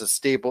Guy is a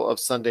staple of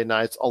Sunday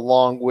nights,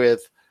 along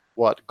with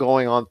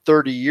going on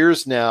 30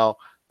 years now,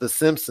 The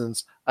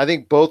Simpsons. I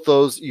think both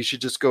those you should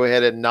just go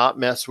ahead and not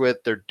mess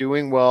with. They're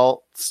doing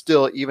well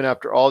still, even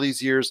after all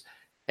these years.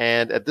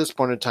 And at this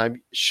point in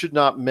time, should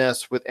not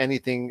mess with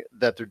anything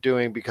that they're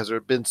doing, because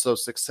they've been so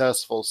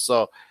successful.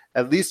 So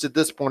at least at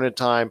this point in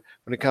time,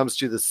 when it comes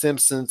to The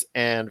Simpsons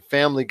and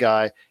Family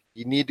Guy,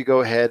 you need to go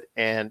ahead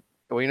and,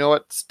 well, you know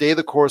what? Stay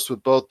the course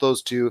with both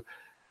those two.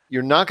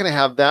 You're not going to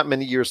have that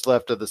many years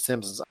left of The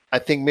Simpsons. I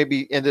think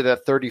maybe ended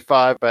at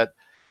 35, but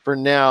for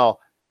now,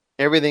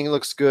 everything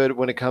looks good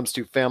when it comes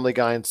to Family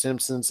Guy and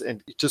Simpsons,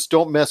 and just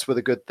don't mess with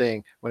a good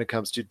thing when it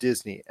comes to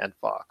Disney and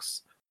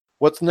Fox.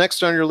 What's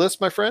next on your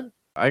list, my friend?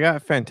 I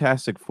got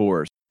Fantastic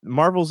Four.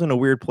 Marvel's in a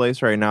weird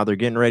place right now. They're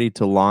getting ready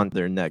to launch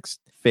their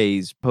next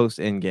phase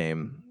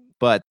post-Endgame.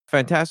 But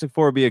Fantastic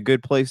Four would be a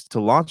good place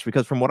to launch,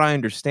 because from what I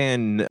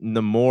understand,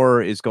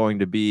 Namor is going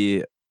to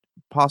be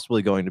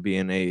possibly going to be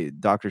in a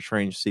Doctor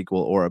Strange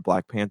sequel or a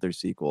Black Panther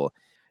sequel,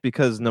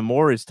 because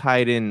Namor is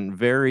tied in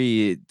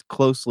very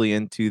closely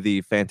into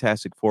the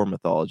Fantastic Four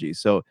mythology.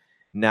 So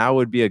now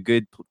would be a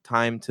good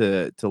time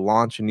to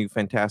launch a new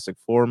Fantastic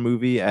Four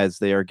movie, as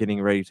they are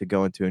getting ready to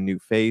go into a new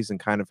phase and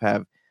kind of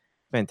have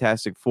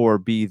Fantastic Four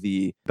be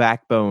the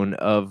backbone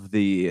of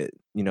the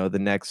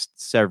next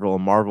several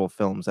Marvel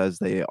films as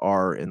they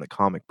are in the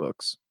comic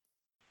books.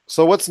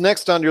 So what's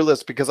next on your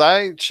list? Because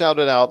I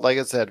shouted out, like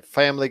I said,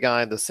 Family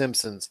Guy and The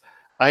Simpsons.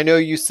 I know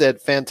you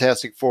said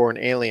Fantastic Four and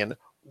Alien.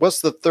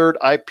 What's the third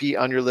IP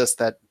on your list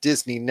that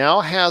Disney now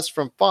has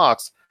from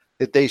Fox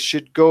that they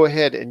should go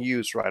ahead and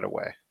use right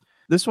away?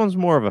 This one's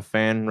more of a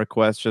fan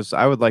request. Just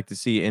I would like to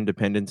see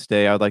Independence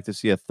Day. I would like to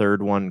see a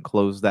third one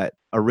close that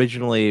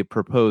originally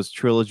proposed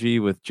trilogy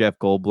with Jeff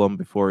Goldblum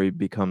before he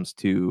becomes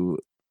too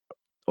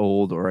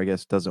old, or I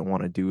guess doesn't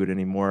want to do it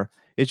anymore.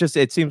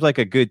 It seems like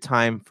a good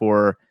time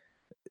for,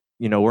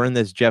 we're in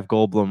this Jeff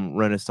Goldblum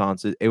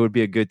renaissance. It would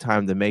be a good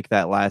time to make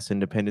that last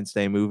Independence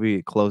Day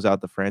movie, close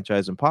out the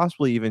franchise, and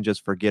possibly even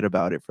just forget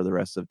about it for the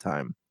rest of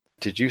time.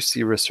 Did you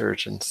see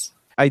Resurgence?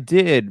 I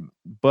did,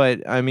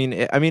 but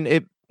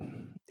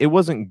it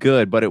wasn't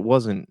good, but it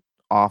wasn't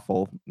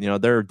awful.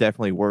 There are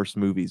definitely worse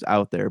movies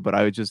out there,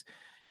 but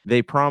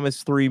they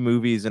promised 3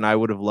 movies, and I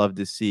would have loved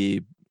to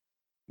see,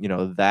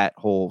 that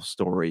whole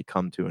story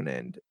come to an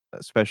end,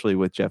 especially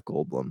with Jeff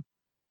Goldblum.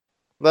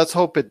 Let's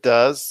hope it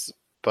does,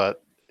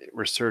 but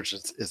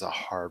Resurgence is a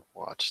hard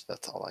watch.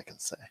 That's all I can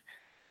say.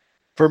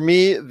 For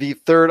me, the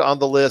third on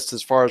the list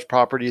as far as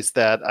properties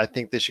that I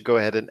think they should go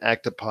ahead and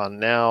act upon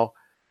now,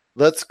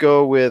 let's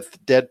go with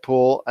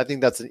Deadpool. I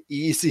think that's an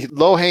easy,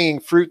 low-hanging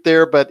fruit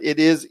there, but it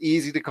is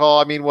easy to call.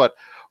 I mean,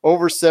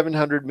 over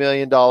 $700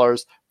 million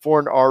for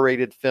an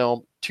R-rated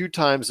film 2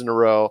 times in a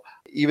row,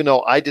 even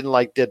though I didn't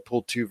like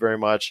Deadpool 2 very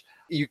much.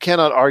 You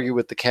cannot argue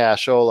with the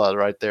cashola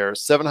right there.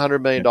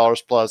 $700 million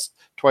plus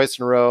twice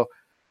in a row.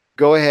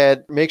 Go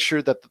ahead, make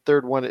sure that the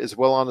third one is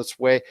well on its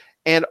way.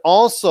 And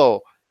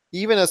also,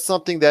 even as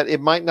something that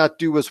it might not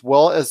do as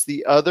well as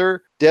the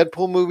other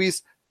Deadpool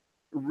movies,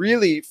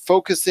 really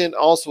focus in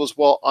also as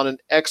well on an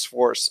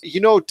X-Force.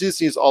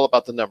 Disney is all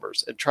about the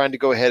numbers and trying to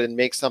go ahead and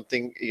make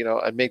something,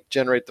 and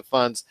generate the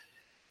funds.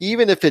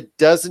 Even if it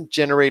doesn't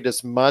generate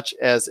as much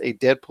as a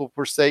Deadpool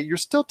per se, you're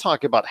still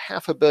talking about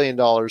 $500 million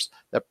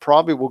that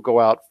probably will go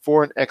out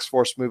for an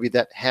X-Force movie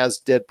that has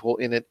Deadpool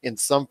in it in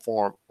some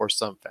form or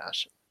some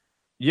fashion.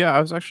 Yeah,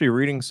 I was actually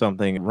reading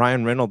something.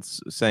 Ryan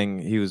Reynolds saying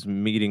he was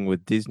meeting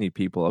with Disney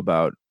people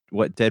about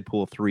what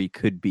Deadpool 3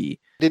 could be.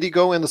 Did he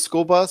go in the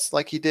school bus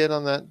like he did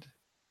on that?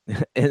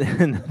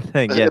 and the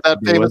thing, that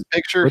famous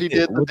picture he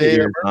did the day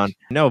on.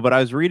 No, but I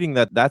was reading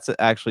that that's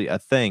actually a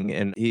thing,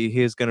 and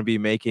he is going to be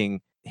making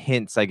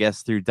hints, I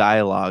guess, through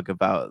dialogue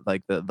about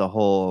like the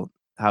whole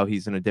how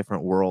he's in a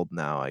different world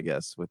now, I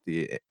guess, with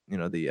the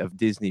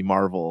Disney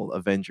Marvel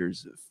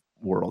Avengers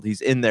world.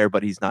 He's in there,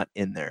 but he's not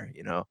in there,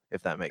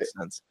 if that makes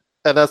sense.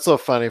 And that's so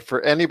funny for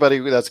anybody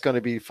that's going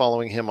to be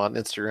following him on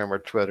Instagram or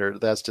Twitter.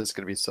 That's just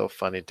going to be so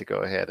funny to go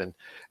ahead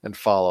and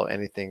follow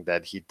anything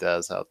that he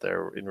does out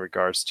there in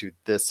regards to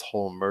this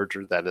whole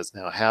merger that has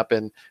now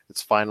happened.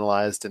 It's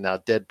finalized, and now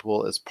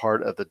Deadpool is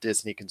part of the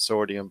Disney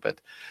consortium.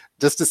 But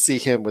just to see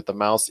him with the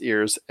mouse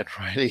ears and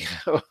riding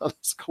on the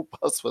school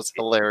bus was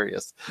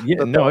hilarious.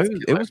 Yeah,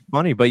 it was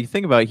funny. But you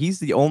think about it, he's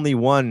the only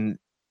one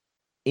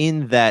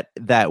in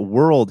that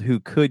world who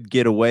could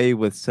get away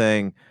with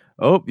saying,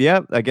 oh, yeah,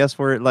 I guess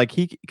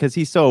because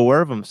he's so aware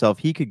of himself,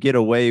 he could get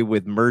away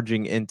with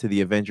merging into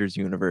the Avengers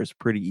universe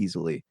pretty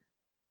easily.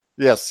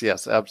 Yes,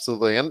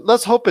 absolutely. And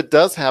let's hope it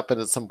does happen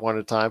at some point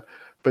in time.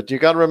 But you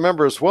got to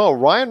remember as well,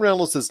 Ryan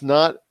Reynolds is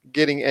not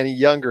getting any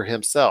younger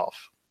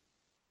himself.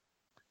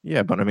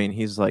 Yeah, but I mean,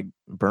 he's like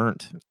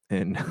burnt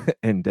in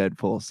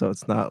Deadpool, so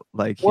it's not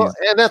like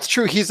and that's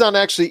true. He's not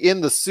actually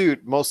in the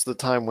suit most of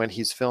the time when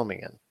he's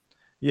filming it.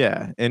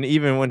 Yeah, and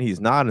even when he's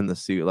not in the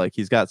suit, like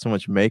he's got so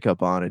much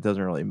makeup on, it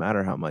doesn't really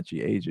matter how much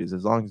he ages,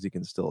 as long as he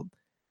can still,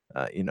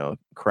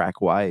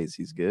 crack wise,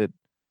 he's good.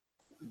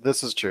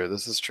 This is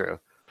true.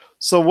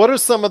 So what are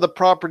some of the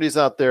properties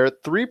out there?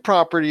 3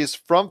 properties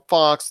from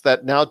Fox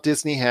that now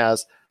Disney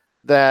has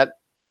that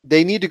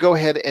they need to go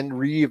ahead and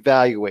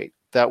reevaluate,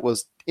 that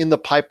was in the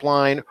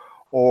pipeline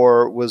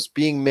or was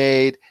being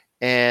made,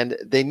 and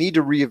they need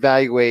to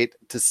reevaluate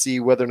to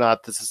see whether or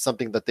not this is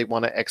something that they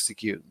want to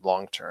execute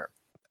long term.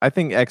 I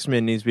think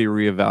X-Men needs to be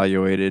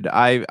reevaluated.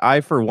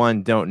 I for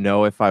one don't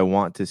know if I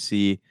want to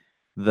see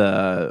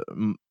the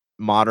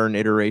modern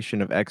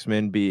iteration of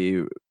X-Men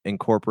be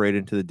incorporated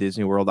into the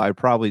Disney world. I'd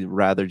probably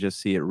rather just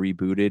see it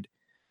rebooted.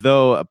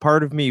 Though a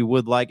part of me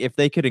would like if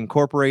they could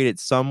incorporate it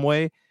some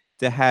way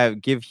to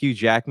give Hugh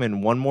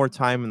Jackman one more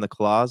time in the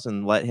claws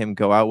and let him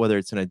go out, whether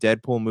it's in a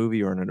Deadpool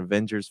movie or in an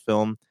Avengers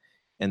film,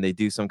 and they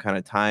do some kind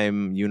of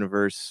time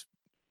universe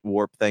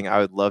warp thing. I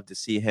would love to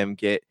see him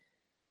get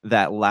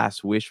that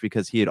last wish,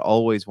 because he had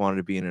always wanted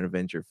to be in an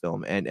Avenger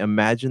film, and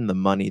imagine the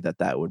money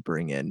that would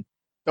bring in.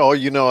 Oh,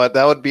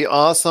 that would be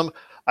awesome.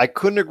 I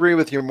couldn't agree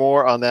with you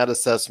more on that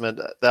assessment.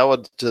 That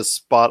was just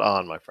spot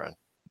on, my friend.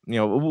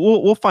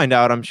 we'll find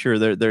out. I'm sure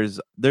there's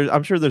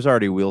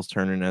already wheels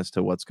turning as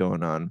to what's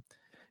going on.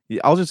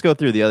 I'll just go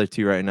through the other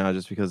two right now,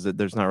 just because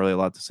there's not really a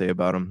lot to say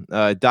about them.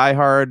 Die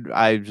Hard,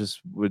 I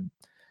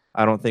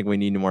don't think we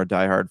need any more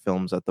Die Hard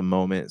films at the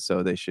moment,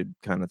 so they should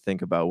kind of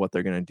think about what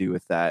they're going to do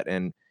with that.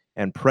 And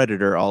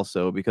Predator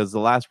also, because the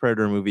last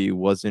Predator movie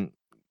wasn't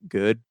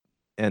good,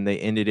 and they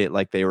ended it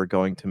like they were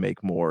going to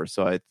make more.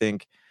 So I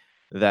think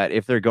that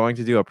if they're going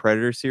to do a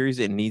Predator series,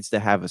 it needs to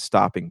have a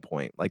stopping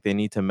point. Like, they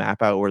need to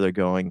map out where they're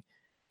going,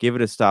 give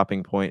it a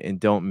stopping point, and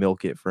don't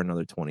milk it for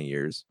another 20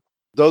 years.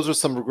 Those are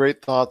some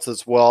great thoughts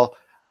as well.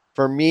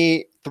 For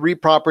me, 3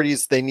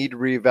 properties they need to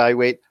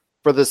reevaluate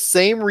for the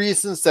same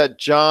reasons that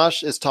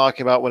Josh is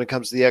talking about when it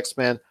comes to the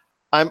X-Men.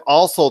 I'm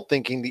also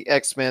thinking the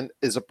X-Men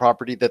is a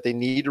property that they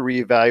need to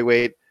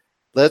reevaluate.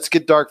 Let's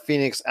get Dark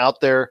Phoenix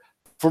out there.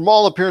 From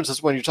all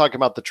appearances, when you're talking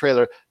about the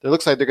trailer, it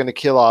looks like they're going to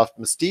kill off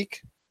Mystique.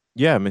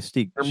 Yeah,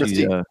 Mystique.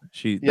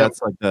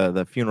 That's like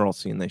the funeral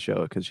scene they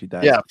show, because she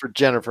died. Yeah, for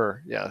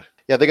Jennifer. Yeah,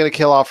 they're going to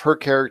kill off her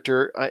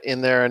character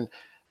in there. And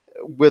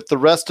with the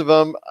rest of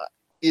them,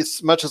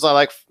 as much as I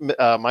like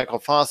Michael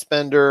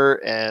Fassbender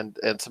and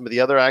some of the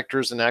other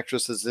actors and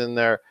actresses in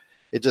there,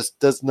 it just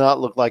does not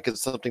look like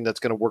it's something that's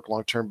going to work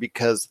long term,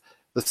 because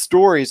the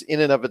stories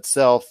in and of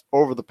itself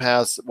over the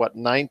past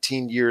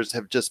 19 years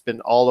have just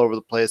been all over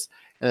the place.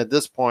 And at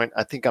this point,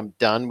 I think I'm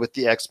done with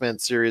the X-Men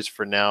series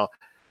for now.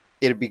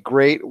 It'd be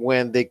great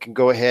when they can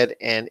go ahead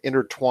and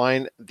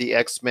intertwine the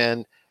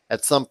X-Men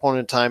at some point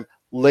in time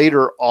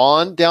later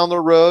on down the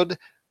road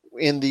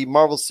in the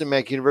Marvel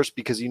Cinematic Universe,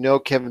 because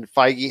Kevin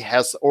Feige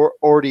has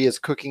already is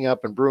cooking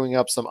up and brewing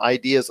up some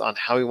ideas on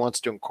how he wants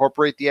to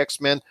incorporate the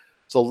X-Men.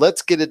 So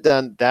let's get it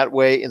done that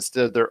way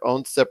instead of their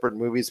own separate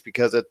movies,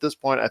 because at this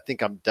point, I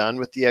think I'm done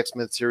with the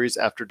X-Men series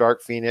after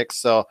Dark Phoenix.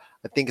 So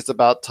I think it's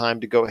about time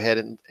to go ahead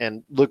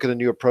and look at a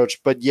new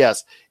approach. But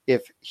yes,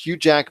 if Hugh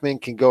Jackman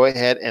can go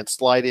ahead and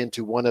slide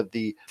into one of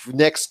the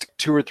next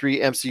 2 or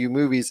 3 MCU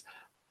movies,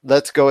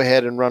 let's go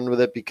ahead and run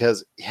with it,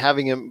 because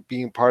having him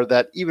being part of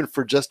that, even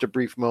for just a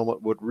brief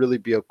moment, would really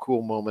be a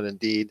cool moment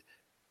indeed.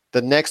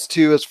 The next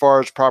 2, as far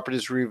as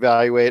properties to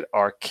reevaluate,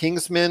 are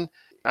Kingsman.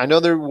 I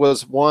know there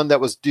was one that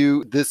was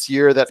due this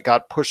year that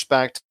got pushed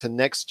back to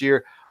next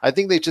year. I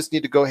think they just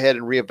need to go ahead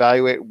and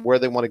reevaluate where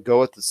they want to go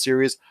with the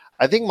series.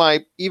 I think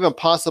even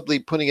possibly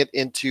putting it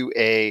into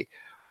a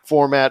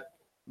format,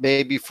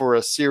 maybe for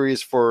a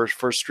series for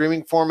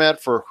streaming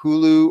format for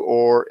Hulu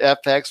or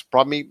FX,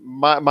 probably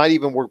might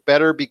even work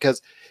better,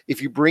 because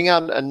if you bring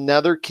out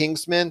another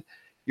Kingsman,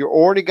 you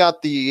already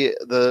got the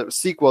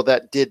sequel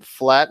that did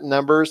flat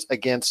numbers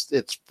against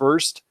its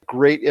first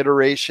great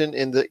iteration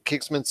in the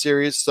Kingsman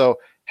series. So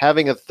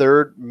having a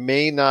third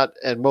may not,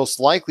 and most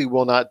likely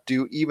will not,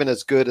 do even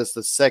as good as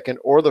the second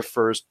or the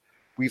first.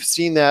 We've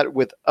seen that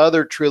with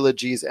other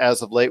trilogies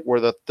as of late, where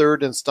the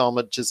third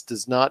installment just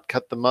does not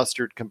cut the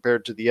mustard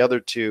compared to the other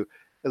 2,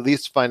 at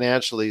least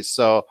financially.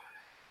 So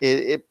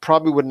it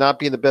probably would not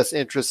be in the best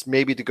interest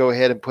maybe to go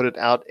ahead and put it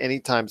out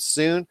anytime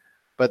soon.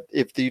 But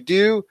if you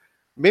do,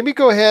 maybe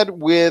go ahead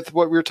with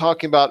what we were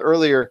talking about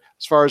earlier,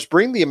 as far as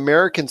bring the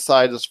American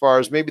side, as far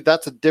as maybe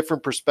that's a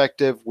different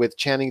perspective with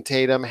Channing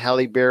Tatum,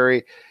 Halle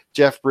Berry,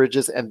 Jeff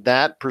Bridges, and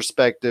that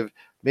perspective.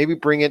 Maybe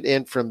bring it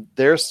in from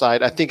their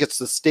side. I think it's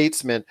the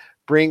Statesman.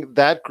 Bring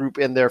that group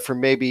in there for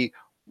maybe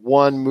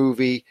one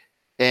movie,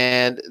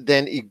 and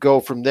then you go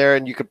from there,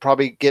 and you could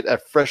probably get a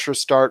fresher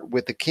start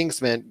with the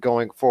Kingsman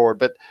going forward.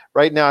 But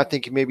right now, I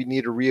think you maybe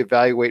need to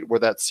reevaluate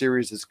where that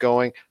series is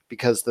going,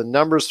 because the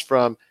numbers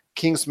from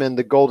Kingsman,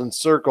 The Golden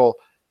Circle,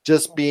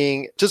 just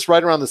being just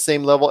right around the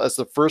same level as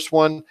the first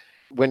one,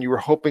 when you were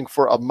hoping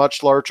for a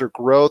much larger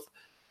growth,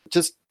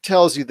 just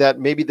tells you that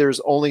maybe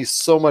there's only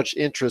so much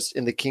interest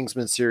in the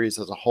Kingsman series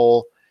as a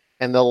whole.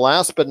 And the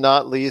last but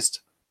not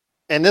least,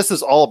 and this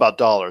is all about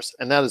dollars,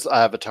 and that is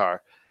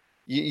Avatar.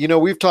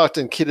 We've talked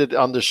and kidded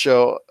on the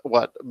show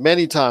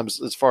many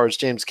times as far as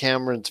James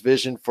Cameron's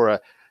vision for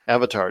a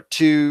Avatar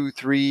 2,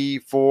 3,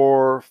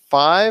 4,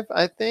 5,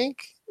 I think.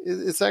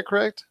 Is that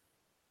correct?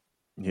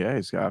 Yeah,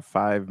 he's got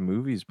 5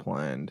 movies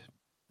planned.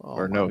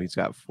 No, he's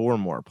got 4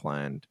 more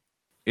planned.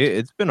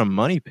 It's been a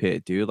money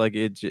pit, dude. Like,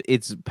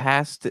 it's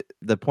past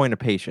the point of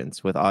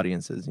patience with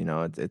audiences.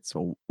 It's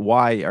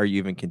why are you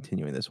even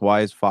continuing this?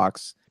 Why is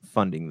Fox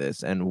funding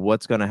this? And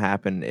what's going to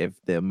happen if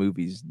the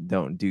movies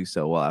don't do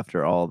so well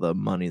after all the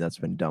money that's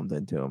been dumped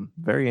into them?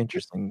 Very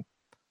interesting.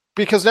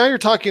 Because now you're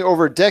talking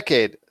over a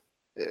decade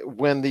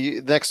when the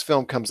next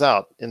film comes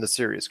out in the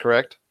series,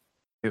 correct?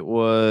 It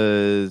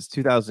was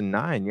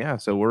 2009. Yeah,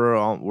 so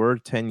we're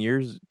 10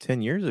 years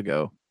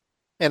ago.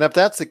 And if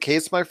that's the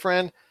case, my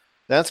friend,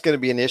 that's going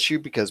to be an issue,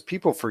 because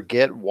people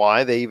forget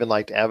why they even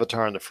liked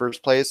Avatar in the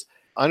first place.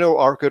 I know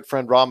our good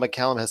friend Rob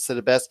McCallum has said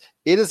it best.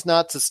 It has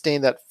not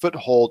sustained that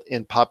foothold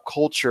in pop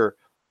culture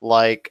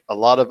like a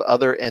lot of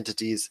other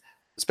entities,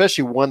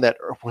 especially one that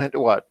went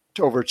over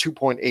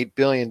 $2.8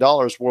 billion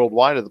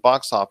worldwide at the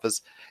box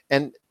office.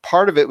 And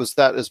part of it was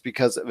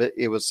because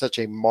it was such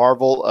a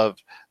marvel of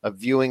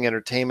viewing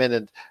entertainment,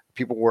 and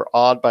people were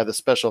awed by the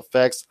special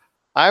effects.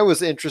 I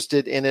was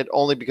interested in it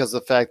only because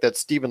of the fact that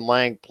Stephen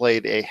Lang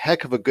played a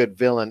heck of a good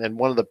villain and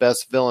one of the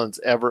best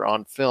villains ever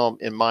on film,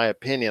 in my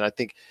opinion. I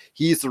think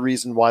he's the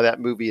reason why that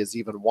movie is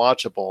even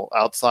watchable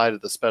outside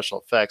of the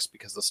special effects,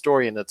 because the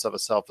story in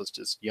itself is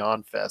just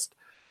yawn fest.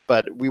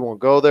 But we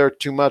won't go there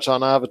too much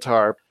on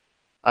Avatar.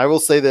 I will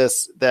say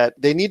this, that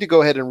they need to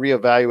go ahead and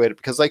reevaluate it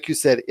because, like you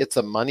said, it's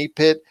a money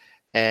pit.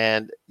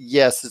 And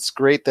yes, it's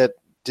great that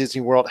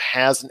Disney World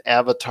has an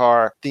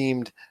Avatar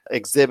themed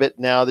exhibit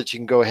now that you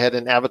can go ahead,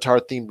 and Avatar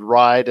themed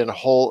ride and a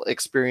whole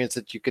experience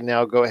that you can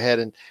now go ahead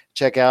and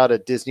check out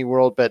at Disney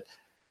World. But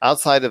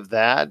outside of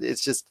that,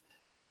 it's just,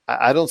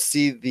 I don't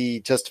see the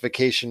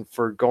justification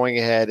for going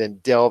ahead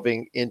and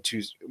delving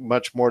into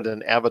much more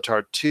than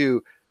Avatar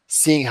 2,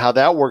 seeing how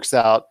that works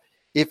out.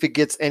 If it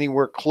gets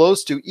anywhere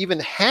close to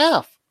even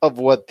half of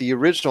what the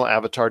original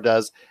Avatar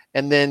does,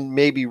 and then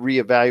maybe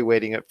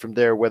reevaluating it from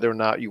there, whether or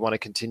not you want to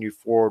continue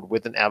forward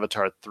with an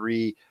Avatar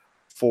 3,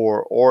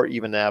 4, or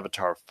even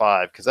Avatar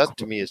 5, because that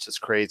to me is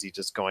just crazy,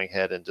 just going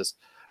ahead and just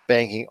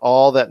banking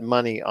all that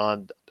money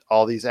on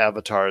all these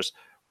avatars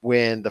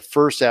when the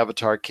first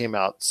Avatar came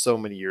out so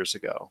many years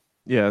ago.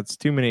 Yeah, it's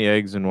too many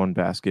eggs in one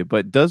basket.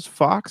 But does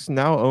Fox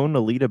now own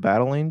Alita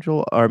Battle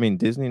Angel? Or, I mean,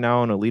 Disney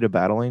now own Alita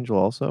Battle Angel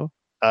also?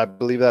 I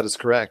believe that is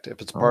correct.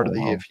 If it's part of the,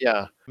 wow.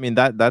 yeah. I mean,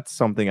 that's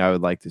something I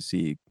would like to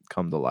see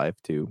come to life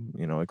too.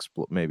 You know,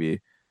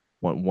 maybe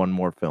one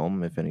more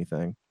film, if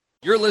anything.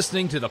 You're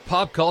listening to the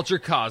Pop Culture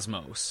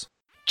Cosmos.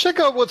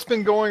 Check out what's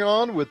been going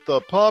on with the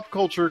Pop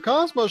Culture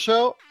Cosmos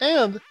Show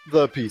and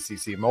the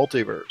PCC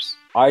Multiverse.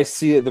 I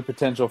see the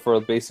potential for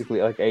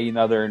basically like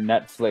another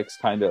Netflix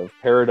kind of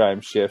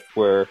paradigm shift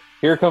where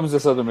here comes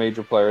this other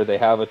major player. They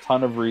have a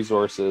ton of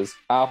resources.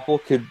 Apple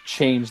could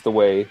change the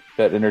way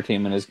that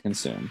entertainment is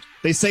consumed.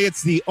 They say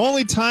it's the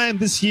only time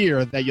this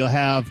year that you'll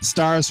have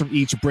stars from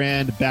each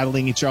brand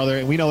battling each other.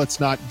 And we know it's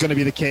not going to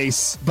be the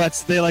case,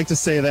 but they like to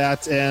say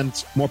that,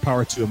 and more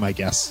power to them, I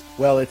guess.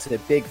 Well, it's a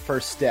big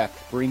first step,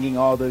 bringing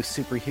all those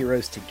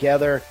superheroes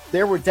together.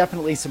 There were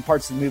definitely some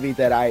parts of the movie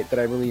that I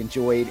really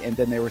enjoyed, and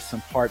then there were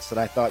some parts that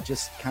I thought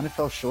just kind of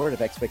fell short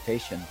of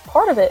expectation.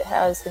 Part of it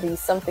has to be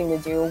something to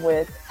do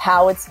with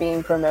how it's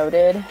being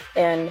promoted,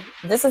 and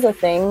this is a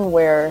thing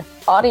where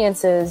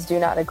audiences do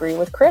not agree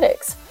with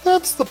critics.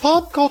 That's the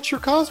Pop Culture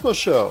Cosmos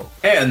Show.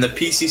 And the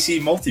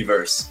PCC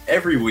Multiverse,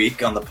 every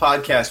week on the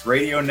Podcast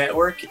Radio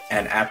Network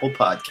and Apple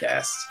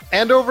Podcasts.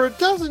 And over a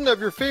dozen of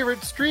your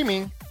favorite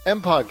streaming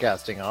and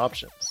podcasting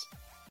options.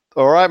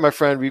 All right, my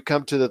friend, we've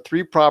come to the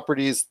 3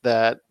 properties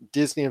that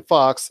Disney and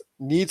Fox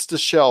needs to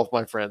shelve,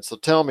 my friend. So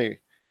tell me,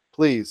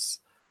 please,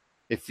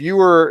 if you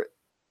were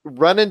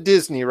running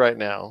Disney right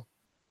now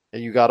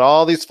and you got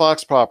all these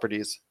Fox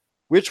properties,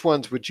 which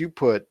ones would you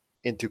put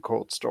into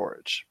cold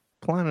storage?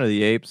 Planet of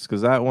the Apes,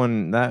 because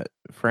that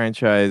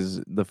franchise,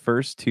 the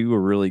first 2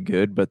 were really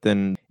good, but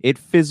then it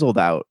fizzled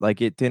out. Like,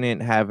 it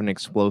didn't have an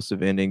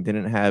explosive ending,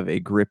 didn't have a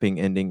gripping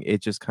ending.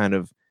 It just kind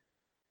of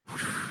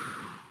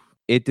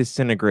it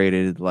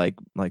disintegrated like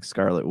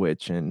Scarlet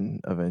Witch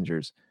and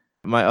Avengers.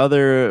 My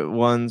other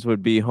ones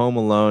would be Home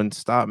Alone.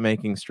 Stop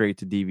making straight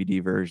to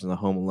DVD versions of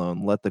Home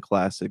Alone. Let the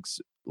classics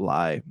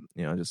lie.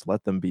 You know, just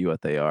let them be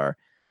what they are.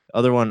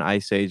 Other one,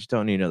 Ice Age.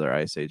 Don't need another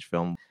Ice Age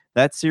film.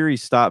 That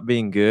series stopped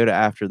being good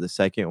after the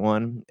second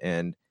one,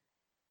 and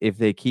if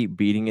they keep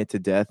beating it to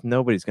death,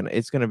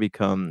 it's gonna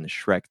become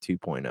Shrek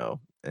 2.0,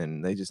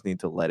 and they just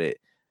need to let it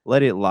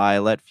lie,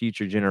 let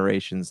future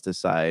generations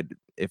decide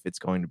if it's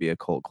going to be a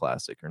cult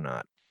classic or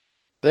not.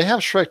 They have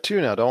Shrek 2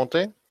 now, don't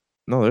they?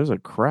 No, there's a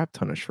crap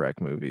ton of Shrek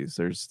movies.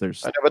 There's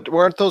I know, but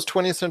weren't those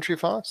 20th Century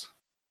Fox?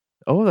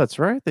 Oh, that's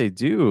right, they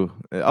do.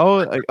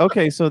 Oh,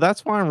 okay, so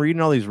that's why I'm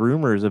reading all these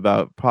rumors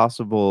about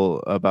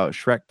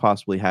Shrek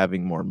possibly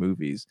having more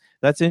movies.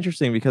 That's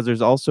interesting because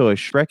there's also a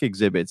Shrek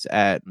exhibits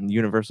at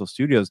Universal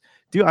Studios.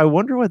 Dude, I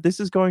wonder what this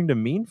is going to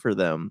mean for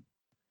them.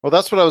 Well,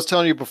 that's what I was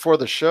telling you before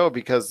the show,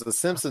 because the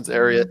Simpsons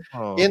area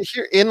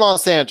in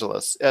Los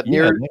Angeles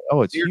near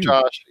huge.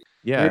 Josh.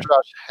 Yeah, near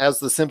Josh has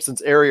the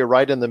Simpsons area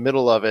right in the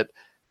middle of it.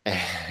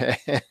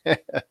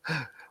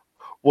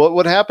 What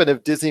would happen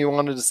if Disney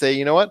wanted to say,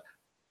 you know what?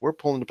 We're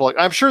pulling the plug.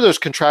 I'm sure there's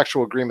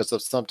contractual agreements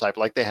of some type,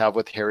 like they have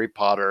with Harry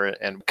Potter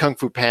and Kung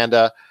Fu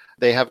Panda.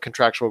 They have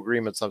contractual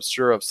agreements, I'm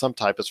sure, of some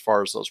type as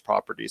far as those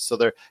properties. So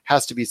there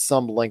has to be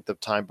some length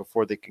of time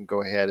before they can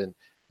go ahead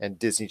and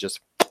Disney just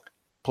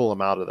pull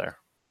them out of there.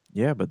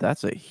 Yeah, but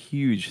that's a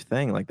huge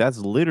thing. Like, that's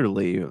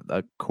literally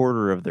a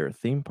quarter of their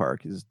theme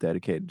park is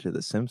dedicated to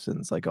the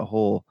Simpsons, like a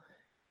whole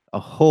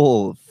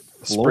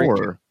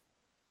floor.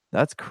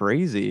 That's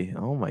crazy.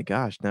 Oh my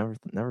gosh, never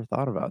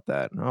thought about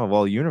that. Oh,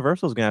 well,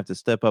 Universal's gonna have to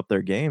step up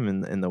their game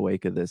in the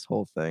wake of this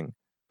whole thing.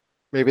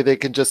 Maybe they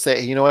can just say,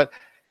 you know what?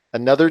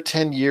 Another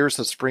 10 years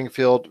of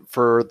Springfield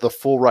for the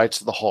full rights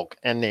to the Hulk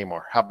and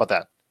Namor. How about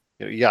that?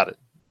 You got it.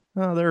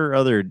 Well, there are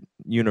other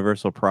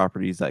Universal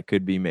properties that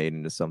could be made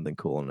into something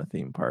cool in a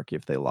theme park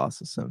if they lost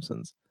the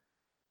Simpsons.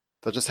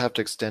 They'll just have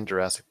to extend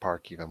Jurassic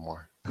Park even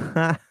more.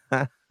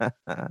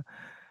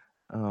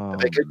 Oh,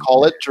 they could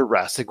call it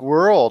Jurassic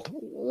World.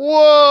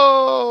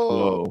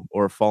 Whoa!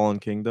 Or Fallen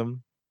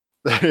Kingdom.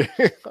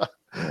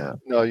 Yeah.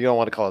 No, you don't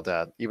want to call it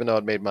that. Even though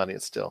it made money,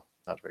 it's still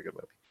not a very good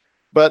movie.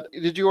 But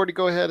did you already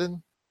go ahead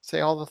and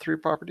say all the 3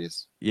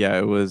 properties? Yeah,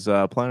 it was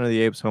Planet of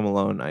the Apes, Home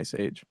Alone, Ice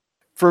Age.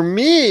 For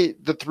me,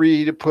 the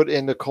 3 to put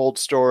into cold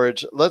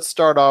storage, let's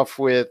start off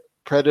with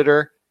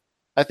Predator.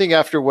 I think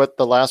after what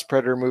the last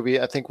Predator movie,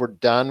 I think we're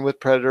done with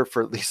Predator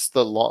for at least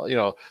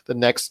the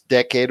next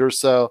decade or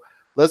so.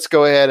 Let's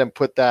go ahead and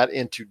put that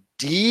into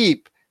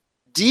deep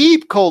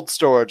cold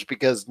storage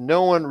because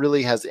no one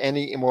really has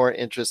any more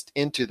interest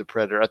into the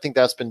Predator. I think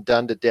that's been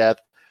done to death.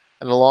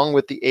 And along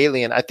with the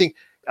Alien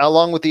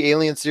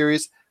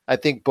series, I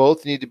think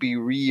both need to be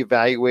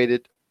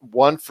reevaluated,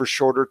 one for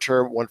shorter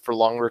term, one for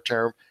longer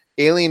term.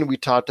 Alien we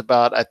talked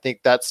about, I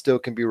think that still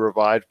can be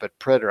revived, but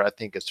Predator I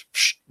think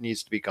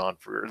needs to be gone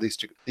for at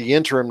least the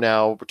interim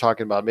now. We're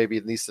talking about maybe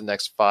at least the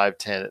next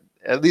 5-10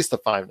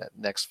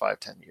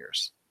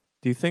 years.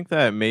 Do you think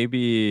that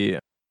maybe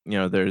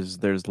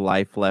there's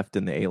life left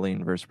in the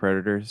Alien vs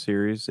Predator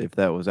series if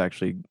that was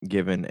actually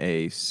given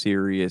a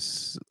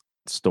serious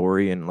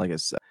story and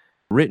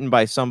written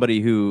by somebody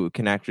who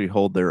can actually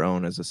hold their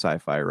own as a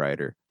sci-fi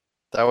writer?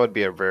 That would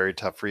be a very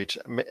tough reach.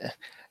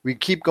 We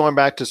keep going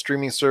back to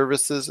streaming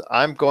services.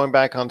 I'm going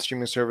back on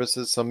streaming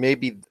services, so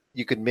maybe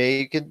you could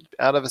make it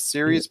out of a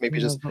series. Maybe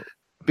just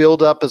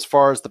build up as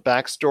far as the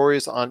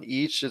backstories on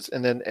each,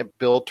 and then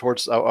build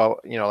towards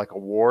like a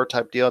war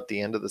type deal at the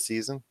end of the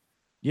season.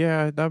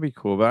 Yeah, that'd be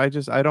cool.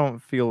 But I don't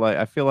feel like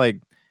I feel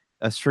like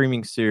a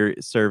streaming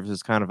service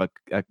is kind of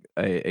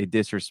a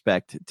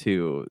disrespect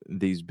to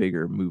these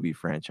bigger movie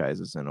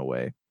franchises in a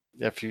way.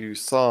 If you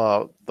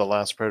saw the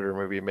last Predator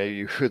movie, maybe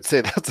you would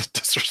say that's a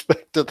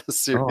disrespect to the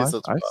series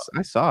as well.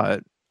 I saw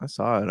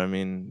it. I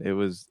mean, it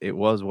was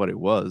what it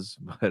was,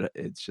 but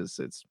it's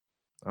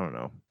I don't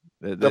know.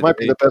 That might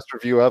be the best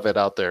review of it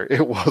out there.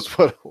 It was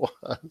what it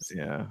was.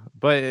 Yeah,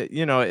 but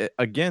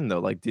again though,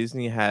 like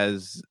Disney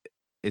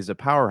is a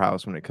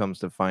powerhouse when it comes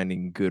to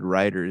finding good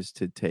writers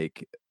to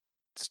take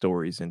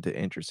stories into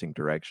interesting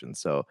directions.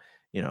 So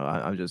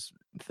I'm just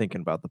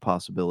thinking about the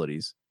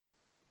possibilities.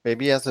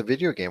 Maybe as a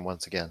video game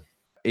once again.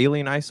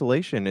 Alien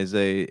Isolation is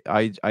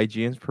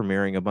IGN's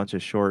premiering a bunch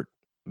of short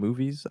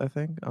movies, I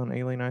think, on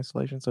Alien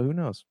Isolation. So who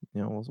knows?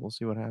 We'll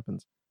see what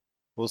happens.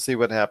 We'll see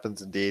what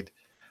happens indeed.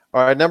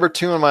 All right, number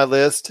 2 on my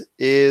list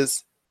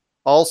is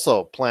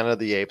also Planet of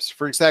the Apes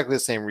for exactly the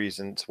same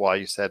reasons why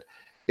you said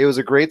it was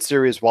a great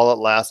series while it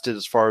lasted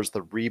as far as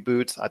the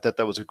reboots. I thought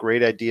that was a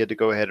great idea to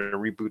go ahead and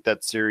reboot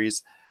that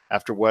series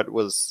after what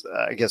was,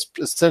 I guess,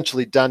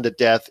 essentially done to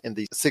death in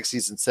the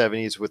 60s and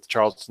 70s with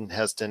Charlton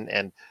Heston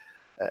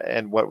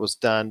and what was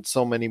done.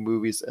 So many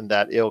movies in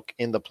that ilk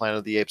in the Planet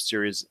of the Apes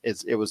series,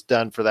 it was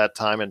done for that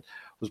time and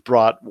was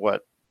brought,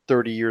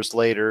 30 years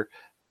later,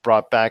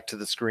 brought back to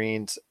the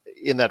screens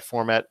in that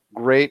format.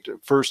 Great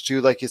first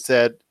 2, like you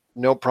said,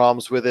 no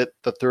problems with it.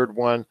 The third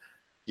one,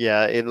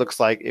 yeah, it looks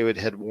like it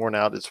had worn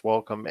out its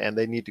welcome, and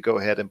they need to go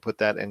ahead and put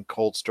that in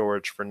cold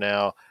storage for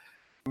now.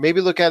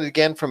 Maybe look at it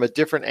again from a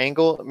different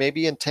angle.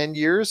 Maybe in 10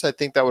 years, I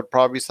think that would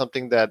probably be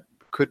something that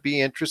could be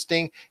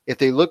interesting if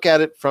they look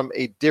at it from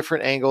a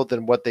different angle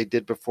than what they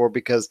did before,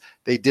 because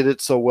they did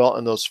it so well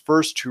in those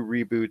first 2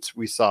 reboots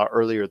we saw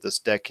earlier this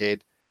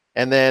decade.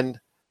 And then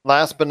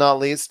last but not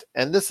least,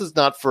 and this is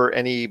not for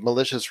any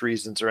malicious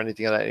reasons or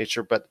anything of that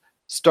nature, but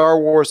Star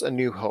Wars A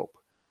New Hope.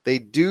 They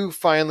do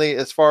finally,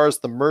 as far as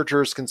the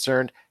merger is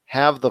concerned,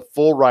 have the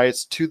full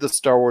rights to the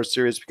Star Wars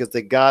series because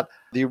they got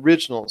the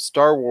original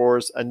Star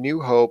Wars A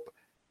New Hope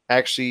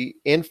actually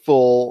in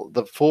full,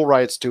 the full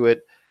rights to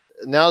it.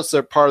 Now it's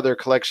a part of their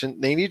collection.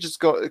 They need to just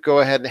go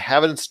ahead and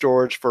have it in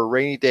storage for a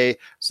rainy day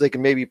so they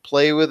can maybe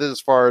play with it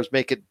as far as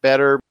make it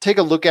better. Take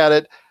a look at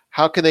it.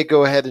 How can they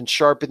go ahead and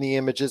sharpen the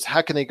images?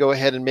 How can they go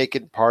ahead and make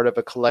it part of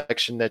a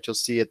collection that you'll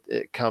see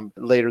it come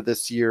later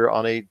this year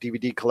on a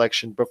DVD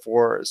collection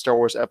before Star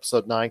Wars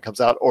Episode 9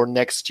 comes out, or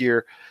next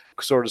year,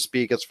 so to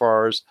speak, as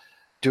far as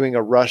doing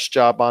a rush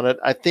job on it?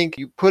 I think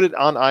you put it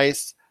on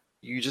ice.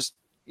 You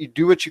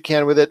do what you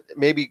can with it.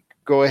 Maybe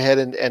go ahead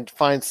and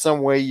find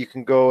some way you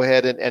can go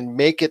ahead and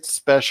make it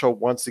special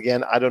once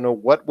again. I don't know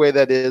what way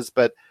that is,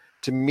 but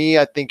to me,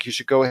 I think you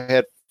should go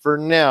ahead for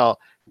now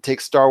and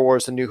take Star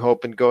Wars A New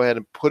Hope and go ahead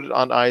and put it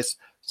on ice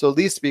so at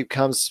least it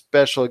becomes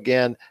special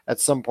again at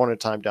some point in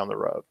time down the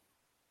road.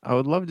 I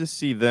would love to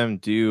see them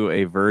do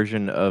a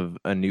version of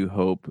A New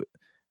Hope.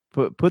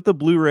 Put the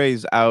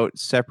Blu-rays out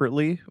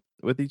separately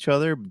with each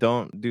other.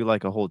 Don't do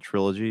like a whole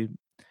trilogy.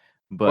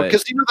 But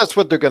because that's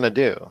what they're going to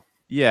do.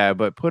 Yeah,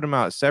 but put them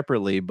out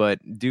separately, but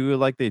do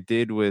like they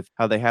did with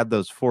how they had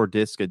those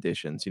 4-disc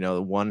editions.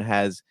 One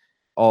has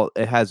all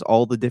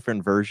the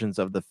different versions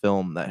of the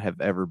film that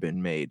have ever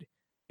been made.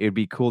 It'd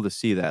be cool to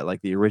see that,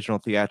 like the original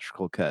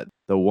theatrical cut,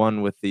 the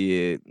one with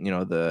the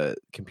the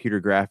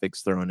computer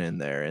graphics thrown in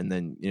there, and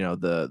then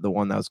the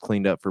one that was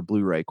cleaned up for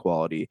Blu-ray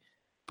quality.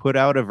 Put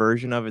out a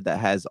version of it that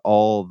has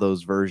all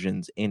those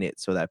versions in it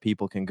so that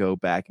people can go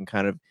back and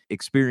kind of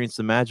experience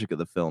the magic of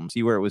the film,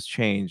 see where it was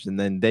changed, and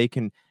then they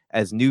can,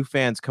 as new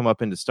fans come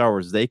up into Star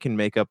Wars, they can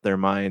make up their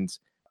minds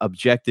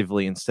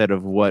objectively instead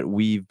of what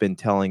we've been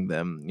telling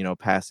them,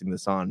 passing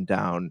this on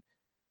down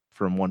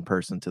from one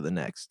person to the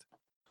next.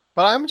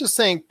 But I'm just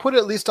saying, put it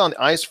at least on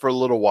ice for a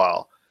little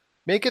while.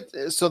 Make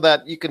it so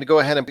that you can go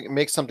ahead and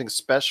make something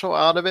special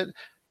out of it.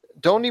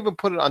 Don't even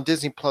put it on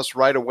Disney Plus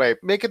right away.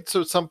 Make it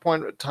so at some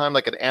point in time,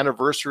 like an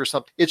anniversary or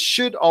something. It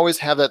should always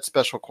have that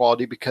special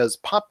quality because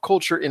pop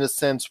culture, in a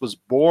sense, was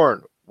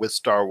born with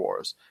Star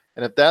Wars.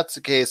 And if that's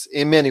the case,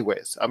 in many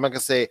ways, I'm not going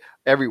to say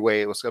every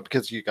way, it was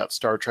because you got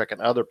Star Trek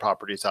and other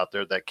properties out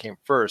there that came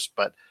first.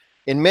 But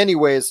in many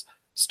ways,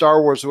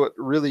 Star Wars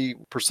really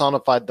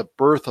personified the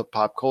birth of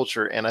pop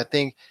culture. And I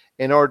think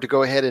in order to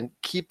go ahead and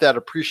keep that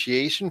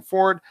appreciation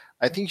for it,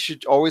 I think you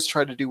should always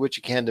try to do what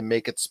you can to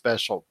make it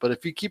special. But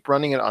if you keep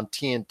running it on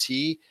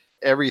TNT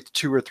every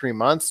 2 or 3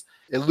 months,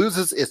 it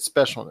loses its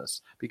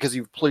specialness because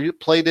you've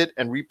played it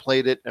and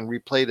replayed it and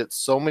replayed it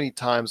so many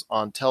times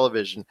on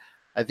television.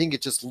 I think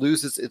it just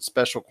loses its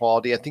special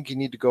quality. I think you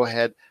need to go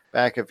ahead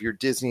back if you're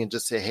Disney and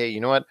just say, hey, you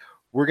know what?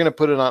 We're going to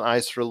put it on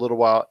ice for a little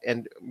while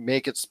and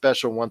make it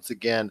special once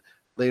again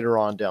later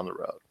on down the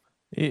road.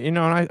 And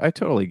I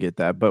totally get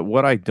that. But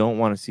what I don't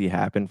want to see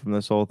happen from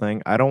this whole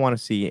thing, I don't want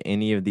to see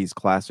any of these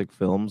classic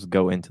films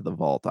go into the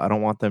vault. I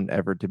don't want them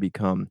ever to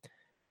become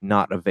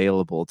not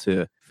available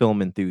to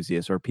film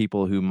enthusiasts or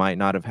people who might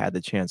not have had the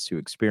chance to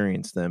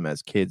experience them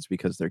as kids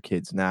because they're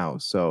kids now.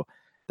 So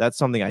that's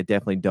something I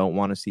definitely don't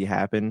want to see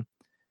happen.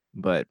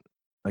 But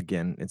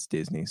again, it's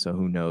Disney. So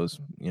who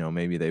knows?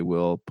 Maybe they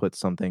will put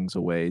some things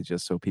away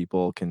just so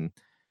people can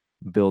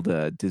build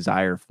a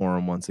desire for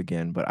them once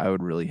again. But I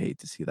would really hate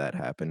to see that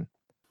happen.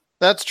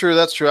 That's true.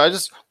 I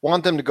just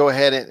want them to go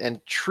ahead and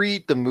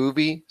treat the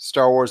movie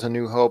Star Wars A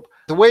New Hope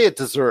the way it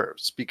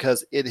deserves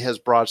because it has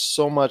brought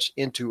so much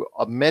into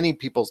many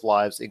people's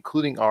lives,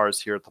 including ours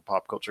here at the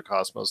Pop Culture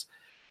Cosmos.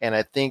 And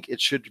I think it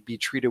should be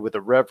treated with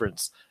a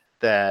reverence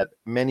that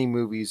many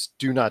movies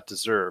do not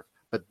deserve.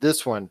 But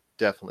this one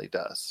definitely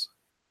does.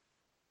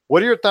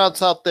 What are your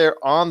thoughts out there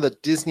on the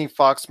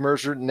Disney-Fox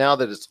merger now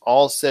that it's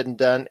all said and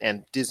done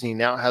and Disney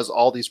now has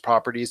all these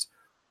properties?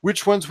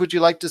 Which ones would you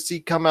like to see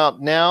come out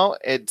now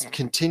and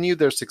continue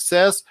their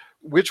success?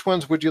 Which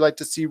ones would you like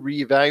to see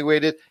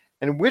reevaluated?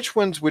 And which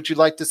ones would you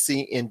like to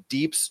see in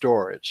deep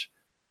storage?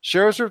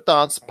 Share us your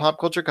thoughts,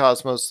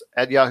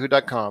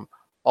 popculturecosmos@yahoo.com.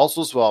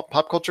 Also as well,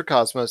 Pop Culture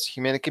Cosmos,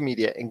 Humanica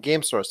Media, and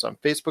Game Source on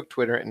Facebook,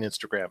 Twitter, and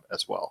Instagram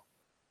as well.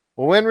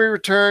 Well, when we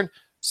return,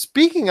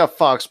 speaking of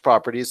Fox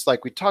properties,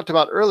 like we talked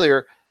about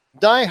earlier,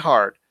 Die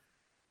Hard.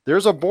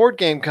 There's a board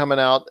game coming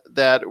out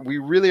that we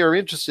really are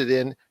interested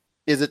in.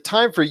 Is it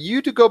time for you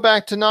to go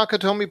back to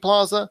Nakatomi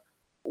Plaza?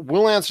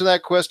 We'll answer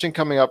that question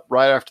coming up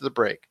right after the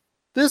break.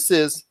 This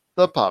is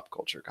the Pop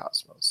Culture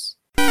Cosmos.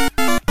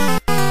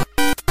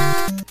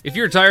 If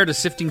you're tired of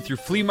sifting through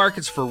flea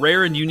markets for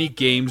rare and unique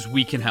games,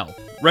 we can help.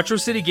 Retro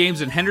City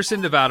Games in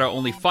Henderson, Nevada,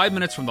 only 5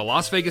 minutes from the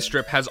Las Vegas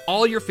Strip, has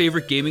all your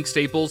favorite gaming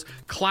staples,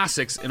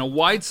 classics, and a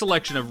wide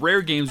selection of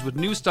rare games with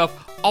new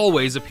stuff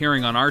always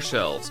appearing on our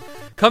shelves.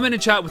 Come in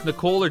and chat with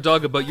Nicole or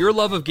Doug about your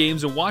love of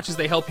games and watch as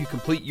they help you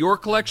complete your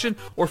collection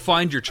or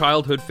find your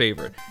childhood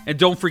favorite. And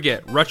don't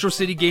forget, Retro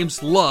City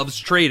Games loves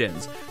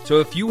trade-ins. So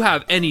if you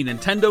have any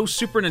Nintendo,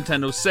 Super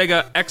Nintendo,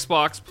 Sega,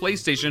 Xbox,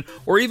 PlayStation,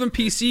 or even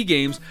PC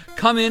games,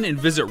 come in and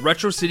visit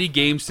Retro City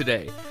Games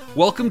today.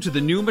 Welcome to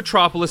the new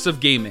metropolis of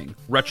gaming,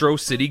 Retro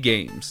City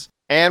Games.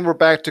 And we're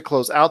back to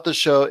close out the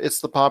show.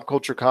 It's the Pop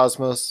Culture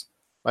Cosmos.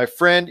 My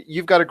friend,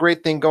 you've got a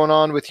great thing going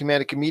on with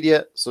Humanica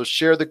Media, so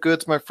share the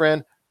goods, my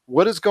friend.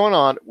 What is going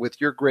on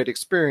with your great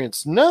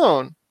experience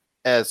known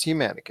as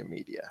Humanica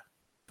Media?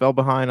 Fell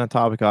behind on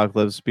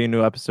Topicocalypse. Be a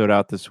new episode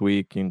out this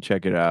week. You can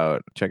check it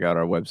out. Check out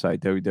our website,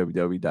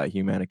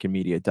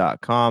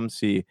 www.humanicamedia.com.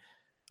 See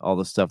all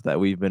the stuff that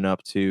we've been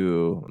up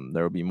to.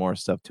 There will be more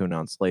stuff to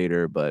announce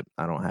later, but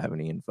I don't have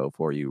any info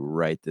for you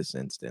right this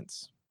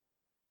instance.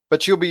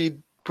 But you'll be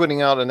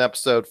putting out an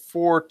episode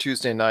for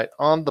Tuesday night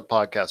on the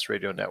Podcast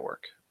Radio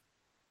Network.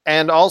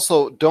 And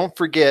also, don't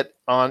forget,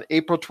 on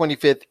April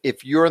 25th,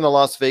 if you're in the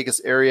Las Vegas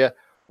area,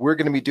 we're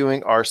going to be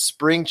doing our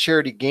spring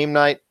charity game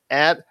night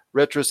at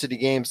Retro City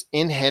Games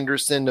in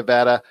Henderson,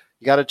 Nevada.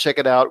 You got to check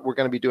it out. We're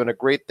going to be doing a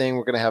great thing.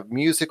 We're going to have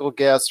musical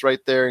guests right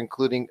there,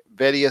 including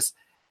Vedius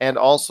and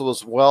also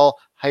as well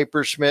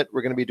Hyperschmidt.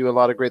 We're going to be doing a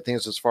lot of great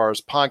things as far as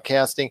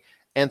podcasting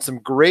and some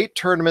great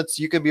tournaments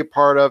you can be a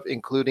part of,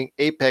 including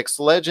Apex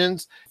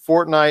Legends,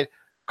 Fortnite,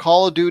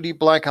 Call of Duty,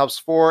 Black Ops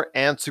 4,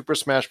 and Super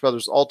Smash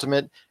Bros.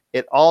 Ultimate.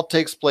 It all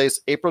takes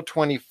place April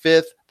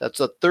 25th. That's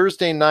a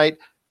Thursday night,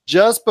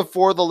 just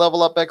before the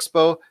Level Up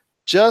Expo,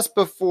 just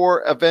before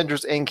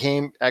Avengers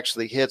Endgame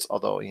actually hits.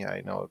 Although, yeah,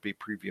 I know it'd be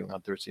previewing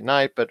on Thursday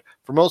night, but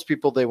for most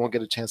people, they won't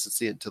get a chance to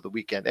see it until the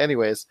weekend.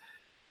 Anyways,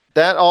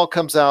 that all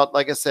comes out,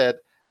 like I said,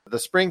 the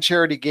spring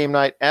charity game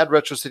night at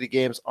Retro City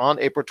Games on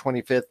April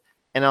 25th,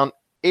 and on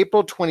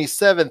April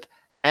 27th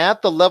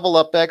at the Level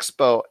Up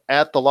Expo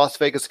at the Las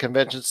Vegas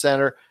Convention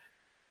Center.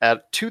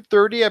 At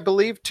 2:30, I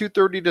believe,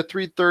 2:30 to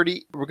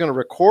 3:30, we're going to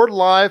record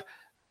live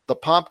the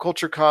Pop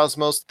Culture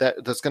Cosmos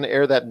that's going to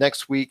air that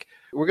next week.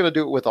 We're going to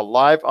do it with a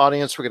live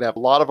audience. We're going to have a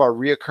lot of our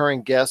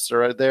reoccurring guests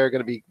are there,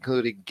 going to be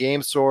including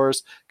Game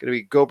Source, going to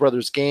be Go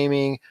Brothers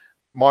Gaming,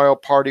 Mario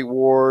Party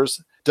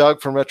Wars,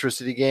 Doug from Retro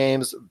City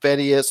Games,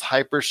 Vedius,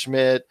 Hyper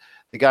Schmidt,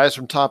 the guys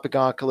from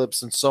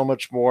Topicocalypse, and so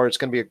much more. It's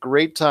going to be a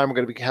great time. We're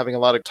going to be having a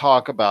lot of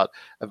talk about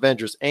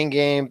Avengers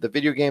Endgame, the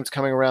video games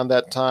coming around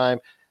that time,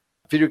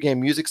 video game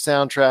music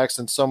soundtracks,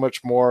 and so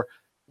much more.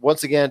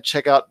 Once again,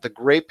 check out the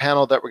great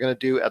panel that we're going to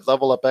do at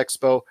Level Up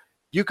Expo.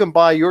 You can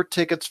buy your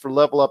tickets for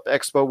Level Up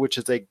Expo, which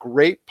is a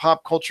great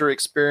pop culture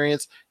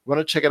experience. You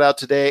want to check it out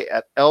today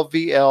at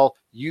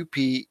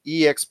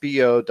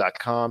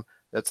lvlupexpo.com.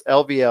 That's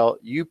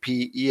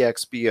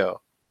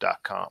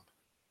lvlupexpo.com.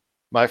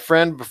 My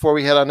friend, before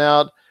we head on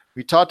out,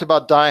 we talked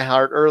about Die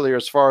Hard earlier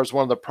as far as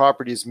one of the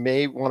properties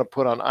may want to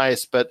put on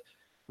ice, but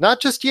not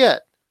just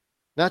yet.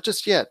 Not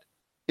just yet.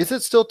 Is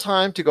it still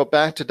time to go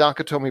back to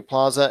Nakatomi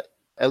Plaza,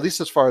 at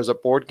least as far as a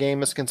board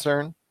game is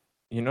concerned?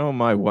 You know,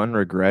 my one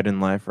regret in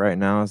life right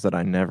now is that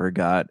I never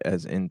got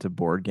as into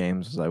board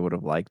games as I would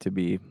have liked to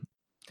be.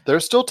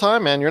 There's still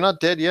time, man. You're not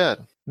dead yet.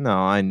 No,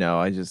 I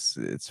know.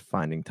 It's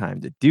finding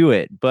time to do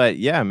it. But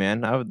yeah,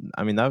 man,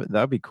 that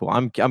would be cool.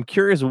 I'm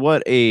curious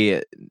what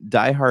a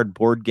Die Hard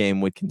board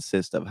game would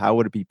consist of. How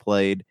would it be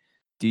played?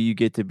 Do you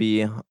get to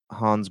be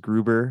Hans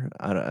Gruber?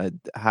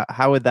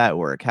 How would that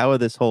work? How would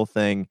this whole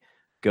thing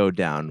go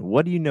down?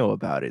 What do you know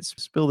about it?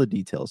 Spill the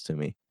details to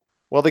me.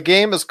 Well, the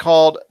game is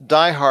called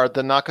Die Hard: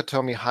 The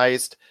Nakatomi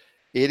Heist.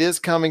 It is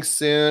coming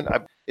soon.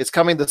 It's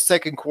coming the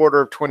second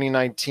quarter of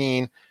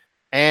 2019.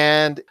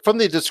 And from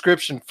the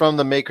description from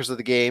the makers of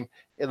the game,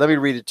 let me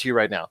read it to you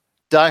right now.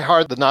 Die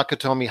Hard: The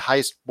Nakatomi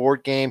Heist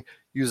board game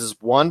uses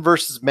one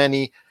versus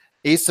many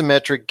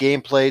asymmetric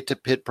gameplay to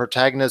pit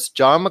protagonist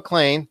John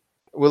McClane.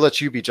 We'll let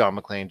you be John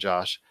McClane,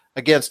 Josh,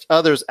 against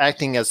others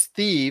acting as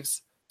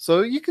thieves.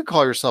 So you could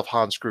call yourself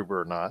Hans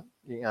Gruber or not.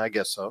 Yeah, I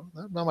guess so.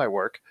 That might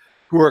work.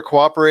 Who are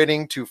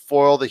cooperating to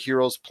foil the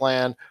hero's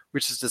plan,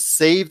 which is to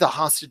save the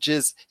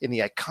hostages in the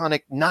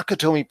iconic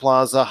Nakatomi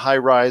Plaza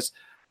high-rise.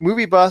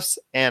 Movie buffs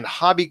and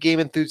hobby game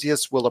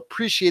enthusiasts will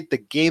appreciate the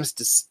game's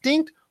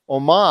distinct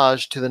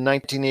homage to the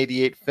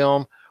 1988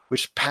 film,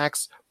 which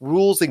packs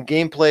rules and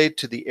gameplay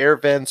to the air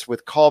vents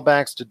with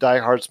callbacks to Die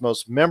Hard's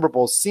most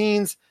memorable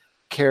scenes,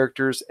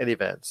 characters, and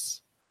events.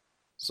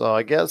 So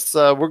I guess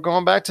we're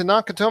going back to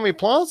Nakatomi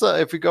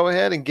Plaza if we go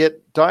ahead and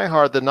get Die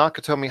Hard: The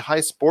Nakatomi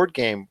Heist board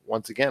game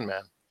once again,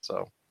 man.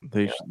 So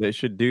they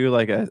should do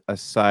like a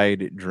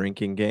side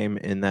drinking game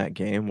in that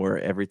game where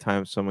every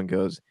time someone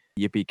goes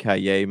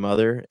yippee-ki-yay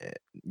mother,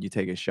 you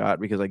take a shot,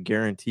 because I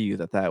guarantee you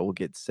that will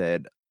get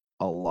said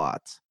a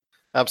lot.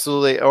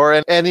 Absolutely. Or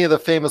in any of the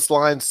famous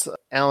lines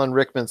Alan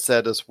Rickman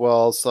said as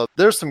well. So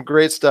there's some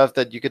great stuff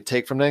that you could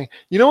take from there.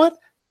 You know what?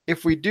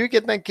 If we do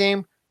get that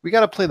game, we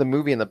got to play the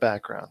movie in the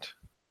background.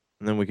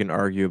 And then we can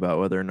argue about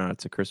whether or not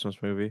it's a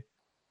Christmas movie.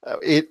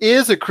 It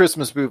is a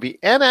Christmas movie.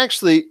 And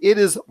actually, it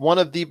is one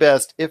of the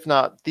best, if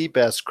not the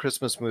best,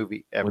 Christmas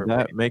movie ever Would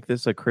that made. make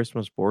this a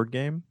Christmas board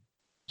game?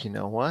 You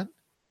know what?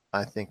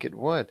 I think it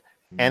would.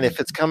 And if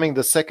it's coming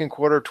the second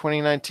quarter of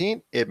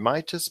 2019, it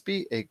might just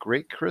be a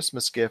great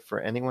Christmas gift for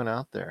anyone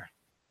out there.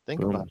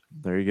 Think about it.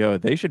 There you go.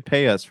 They should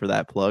pay us for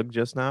that plug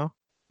just now.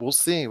 We'll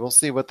see. We'll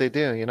see what they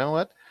do. You know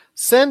what?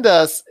 Send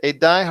us a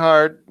Die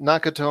Hard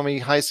Nakatomi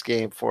Heist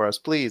game for us,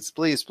 please,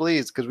 please,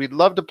 please, because we'd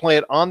love to play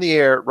it on the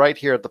air right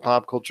here at the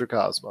Pop Culture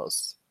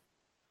Cosmos.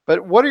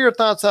 But what are your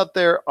thoughts out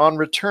there on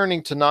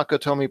returning to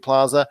Nakatomi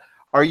Plaza?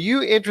 Are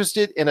you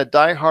interested in a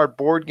Die Hard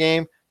board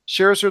game?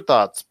 Share us your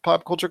thoughts.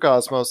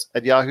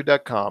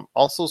 popculturecosmos@yahoo.com.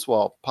 Also as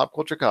well, Pop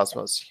Culture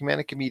Cosmos,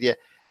 Humanica Media,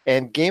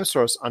 and Game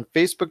Source on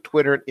Facebook,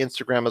 Twitter, and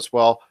Instagram as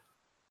well.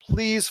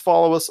 Please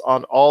follow us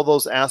on all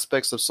those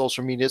aspects of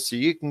social media so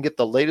you can get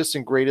the latest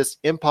and greatest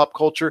in pop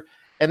culture.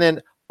 And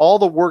then all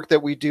the work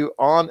that we do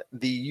on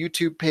the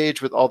YouTube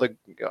page with all the,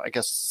 I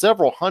guess,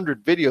 several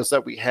hundred videos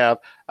that we have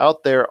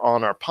out there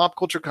on our Pop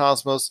Culture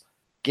Cosmos,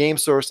 Game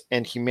Source,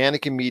 and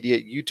Humanica Media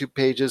YouTube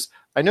pages.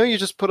 I know you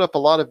just put up a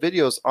lot of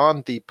videos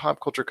on the Pop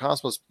Culture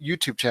Cosmos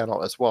YouTube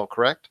channel as well,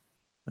 correct?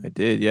 I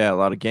did, yeah. A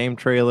lot of game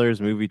trailers,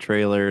 movie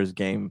trailers,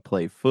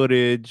 gameplay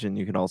footage, and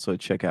you can also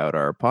check out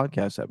our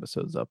podcast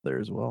episodes up there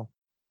as well.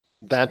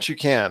 That you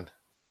can.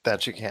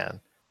 That you can.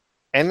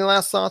 Any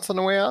last thoughts on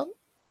the way out?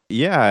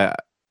 Yeah,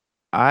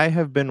 I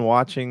have been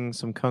watching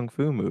some Kung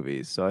Fu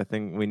movies, so I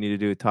think we need to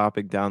do a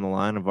topic down the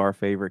line of our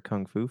favorite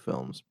Kung Fu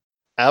films.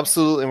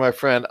 Absolutely, my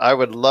friend. I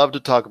would love to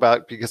talk about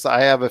it because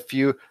I have a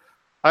few.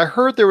 I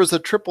heard there was a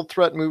triple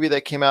threat movie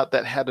that came out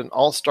that had an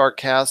all-star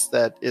cast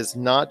that is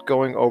not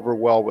going over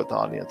well with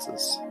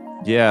audiences.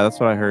 Yeah, that's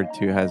what I heard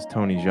too. It has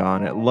Tony Jaa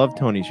in it. Love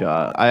Tony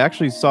Jaa. I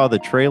actually saw the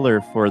trailer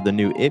for the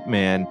new Ip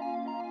Man.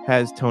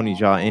 Has Tony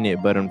Jaa in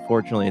it, but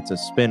unfortunately it's a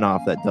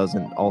spin-off that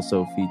doesn't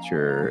also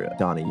feature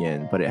Donnie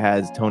Yen, but it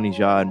has Tony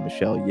Jaa and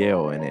Michelle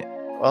Yeoh in it.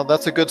 Well,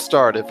 that's a good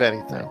start, if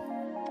anything.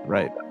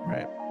 Right.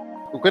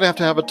 We're going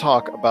to have a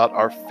talk about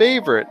our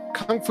favorite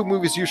Kung Fu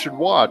movies you should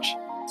watch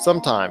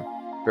sometime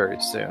very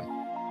soon.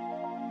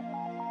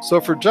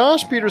 So for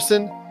Josh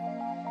Peterson,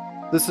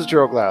 This is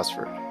Gerald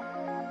Glassford.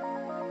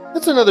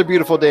 It's another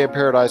beautiful day in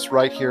paradise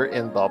right here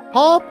in the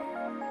Pop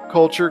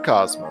Culture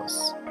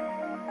Cosmos.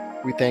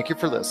 We thank you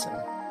for listening.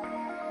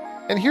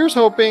 And here's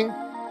hoping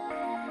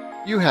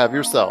you have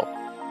yourself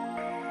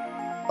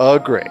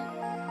a great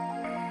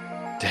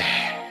day.